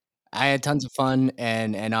 I had tons of fun,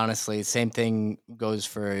 and honestly, same thing goes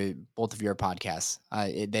for both of your podcasts.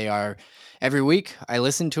 They are every week. I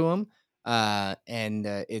listen to them, and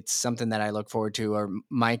it's something that I look forward to. Or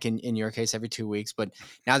Mike, in your case, every 2 weeks. But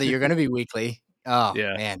now that you're going to be weekly, oh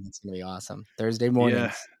Yeah. man, it's going to be awesome. Thursday mornings.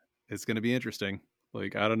 Yeah, it's going to be interesting.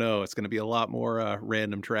 Like, I don't know. It's going to be a lot more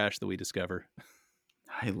random trash that we discover.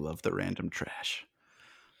 I love the random trash.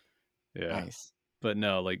 Yeah. Nice. But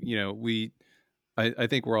no, like, I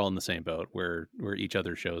think we're all in the same boat where each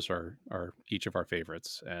other's shows are each of our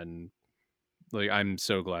favorites. And like, I'm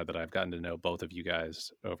so glad that I've gotten to know both of you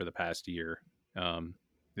guys over the past year.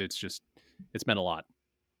 It's meant a lot.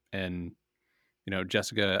 And You know,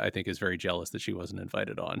 Jessica, I think, is very jealous that she wasn't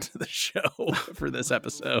invited on to the show for this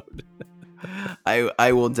episode.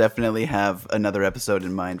 I will definitely have another episode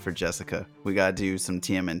in mind for Jessica. We gotta do some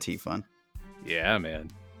TMNT fun. Yeah, man.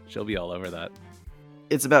 She'll be all over that.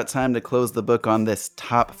 It's about time to close the book on this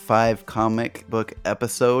top 5 comic book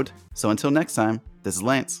episode. So until next time, this is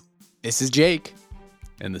Lance. This is Jake.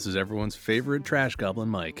 And this is everyone's favorite trash goblin,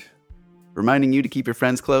 Mike. Reminding you to keep your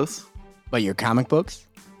friends close. But your comic books?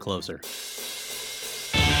 Closer.